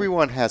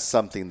everyone has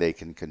something they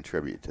can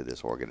contribute to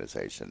this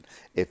organization,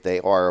 if they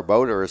are a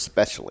boater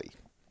especially.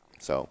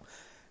 So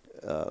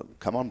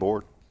come on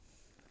board.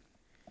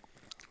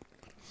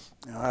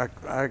 I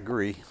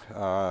agree.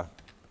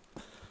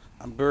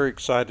 I'm very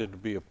excited to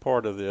be a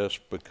part of this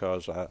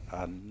because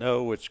I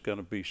know it's going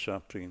to be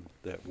something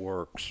that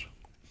works.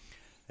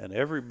 And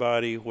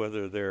everybody,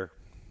 whether they're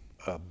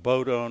a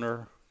boat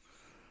owner,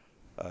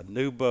 a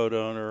new boat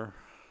owner,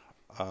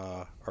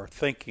 or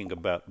thinking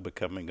about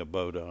becoming a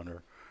boat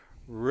owner,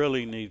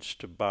 really needs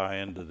to buy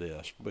into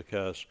this,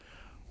 because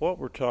what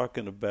we're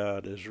talking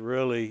about is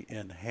really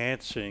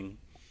enhancing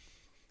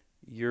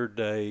your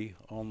day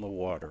on the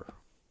water.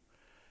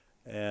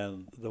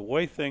 And the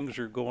way things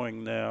are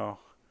going now,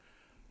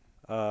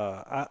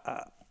 I'm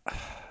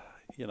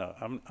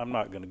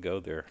not going to go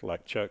there,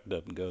 like Chuck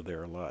doesn't go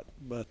there a lot,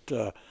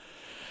 but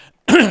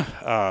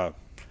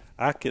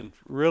I can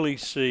really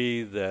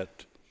see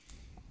that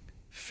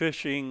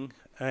fishing,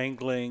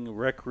 angling,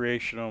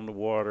 recreation on the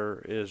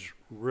water is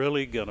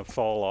really going to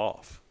fall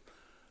off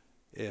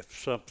if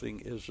something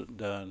isn't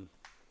done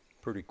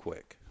pretty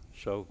quick.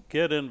 So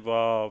get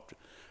involved.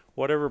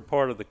 Whatever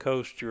part of the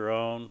coast you're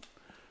on,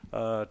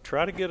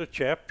 try to get a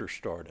chapter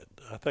started.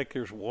 I think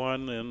there's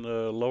one in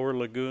the Lower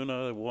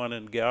Laguna, one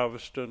in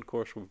Galveston. Of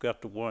course, we've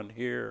got the one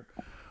here.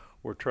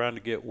 We're trying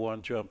to get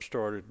one jump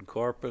started in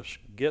Corpus.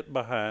 Get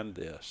behind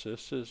this.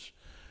 This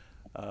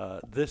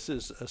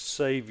is a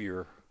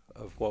savior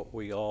of what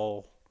we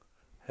all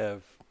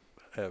have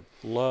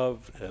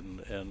loved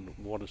and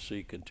want to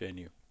see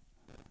continue.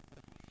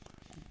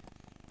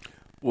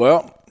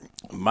 Well,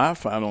 my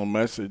final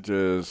message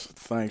is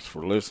thanks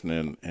for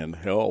listening and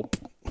help.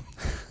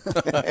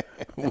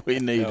 We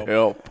need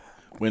help.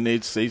 We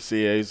need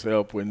CCA's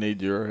help. We need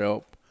your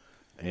help.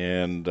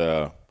 And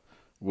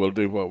we'll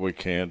do what we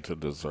can to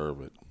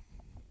deserve it.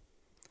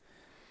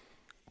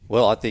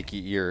 Well, I think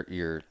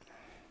you're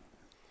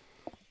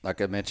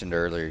like I mentioned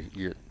earlier,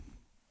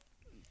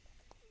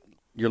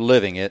 you're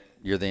living it.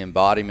 You're the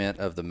embodiment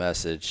of the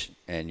message,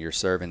 and you're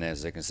serving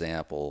as an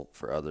example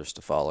for others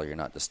to follow. You're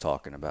not just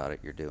talking about it,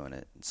 you're doing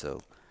it. And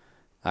so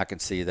I can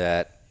see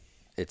that.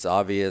 It's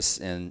obvious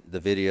in the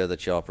video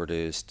that y'all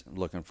produced. I'm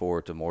looking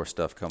forward to more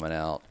stuff coming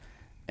out,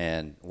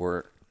 and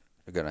we're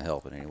going to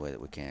help in any way that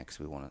we can because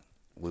we want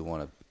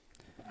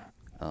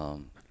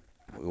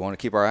to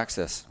keep our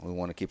access. We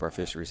want to keep our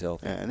fisheries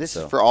healthy. And this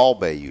is for all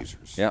bay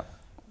users. Yeah.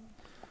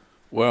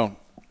 Well,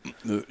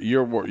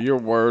 your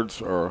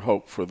words are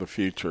hope for the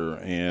future,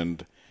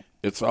 and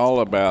it's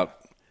all about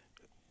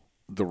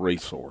the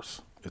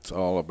resource. It's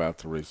all about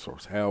the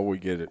resource. How we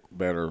get it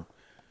better.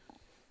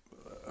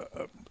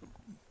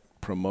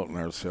 Promoting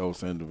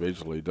ourselves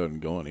individually doesn't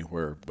go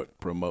anywhere, but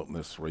promoting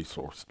this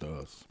resource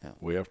does. Yeah.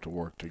 We have to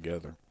work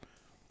together.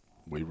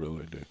 We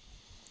really do.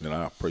 And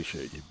I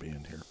appreciate you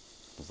being here.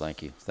 Well,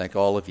 thank you. Thank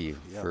all of you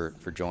for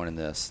joining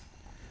this.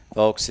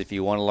 Folks, if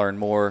you want to learn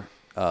more,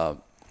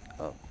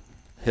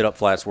 hit up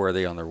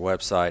Flatsworthy on their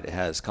website. It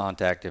has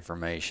contact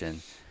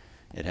information.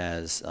 It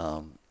has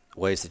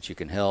ways that you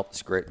can help.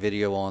 There's a great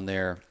video on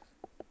there.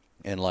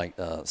 And like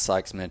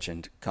Sykes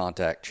mentioned,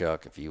 contact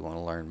Chuck if you want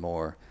to learn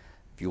more.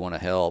 If you want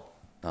to help,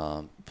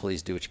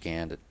 please do what you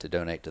can to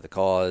donate to the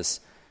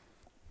cause.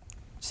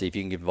 See if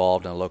you can get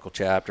involved in a local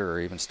chapter or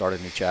even start a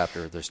new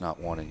chapter if there's not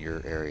one in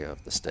your area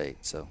of the state.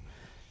 So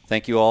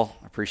thank you all.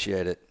 I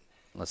appreciate it.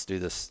 Let's do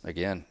this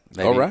again.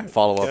 Maybe all right.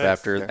 Follow up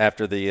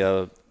after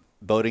the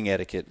boating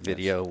etiquette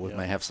video. We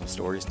may have some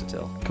stories to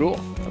tell. Cool.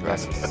 Okay.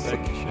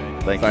 Thank you,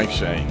 Shane. Thank you. Thanks,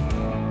 Shane.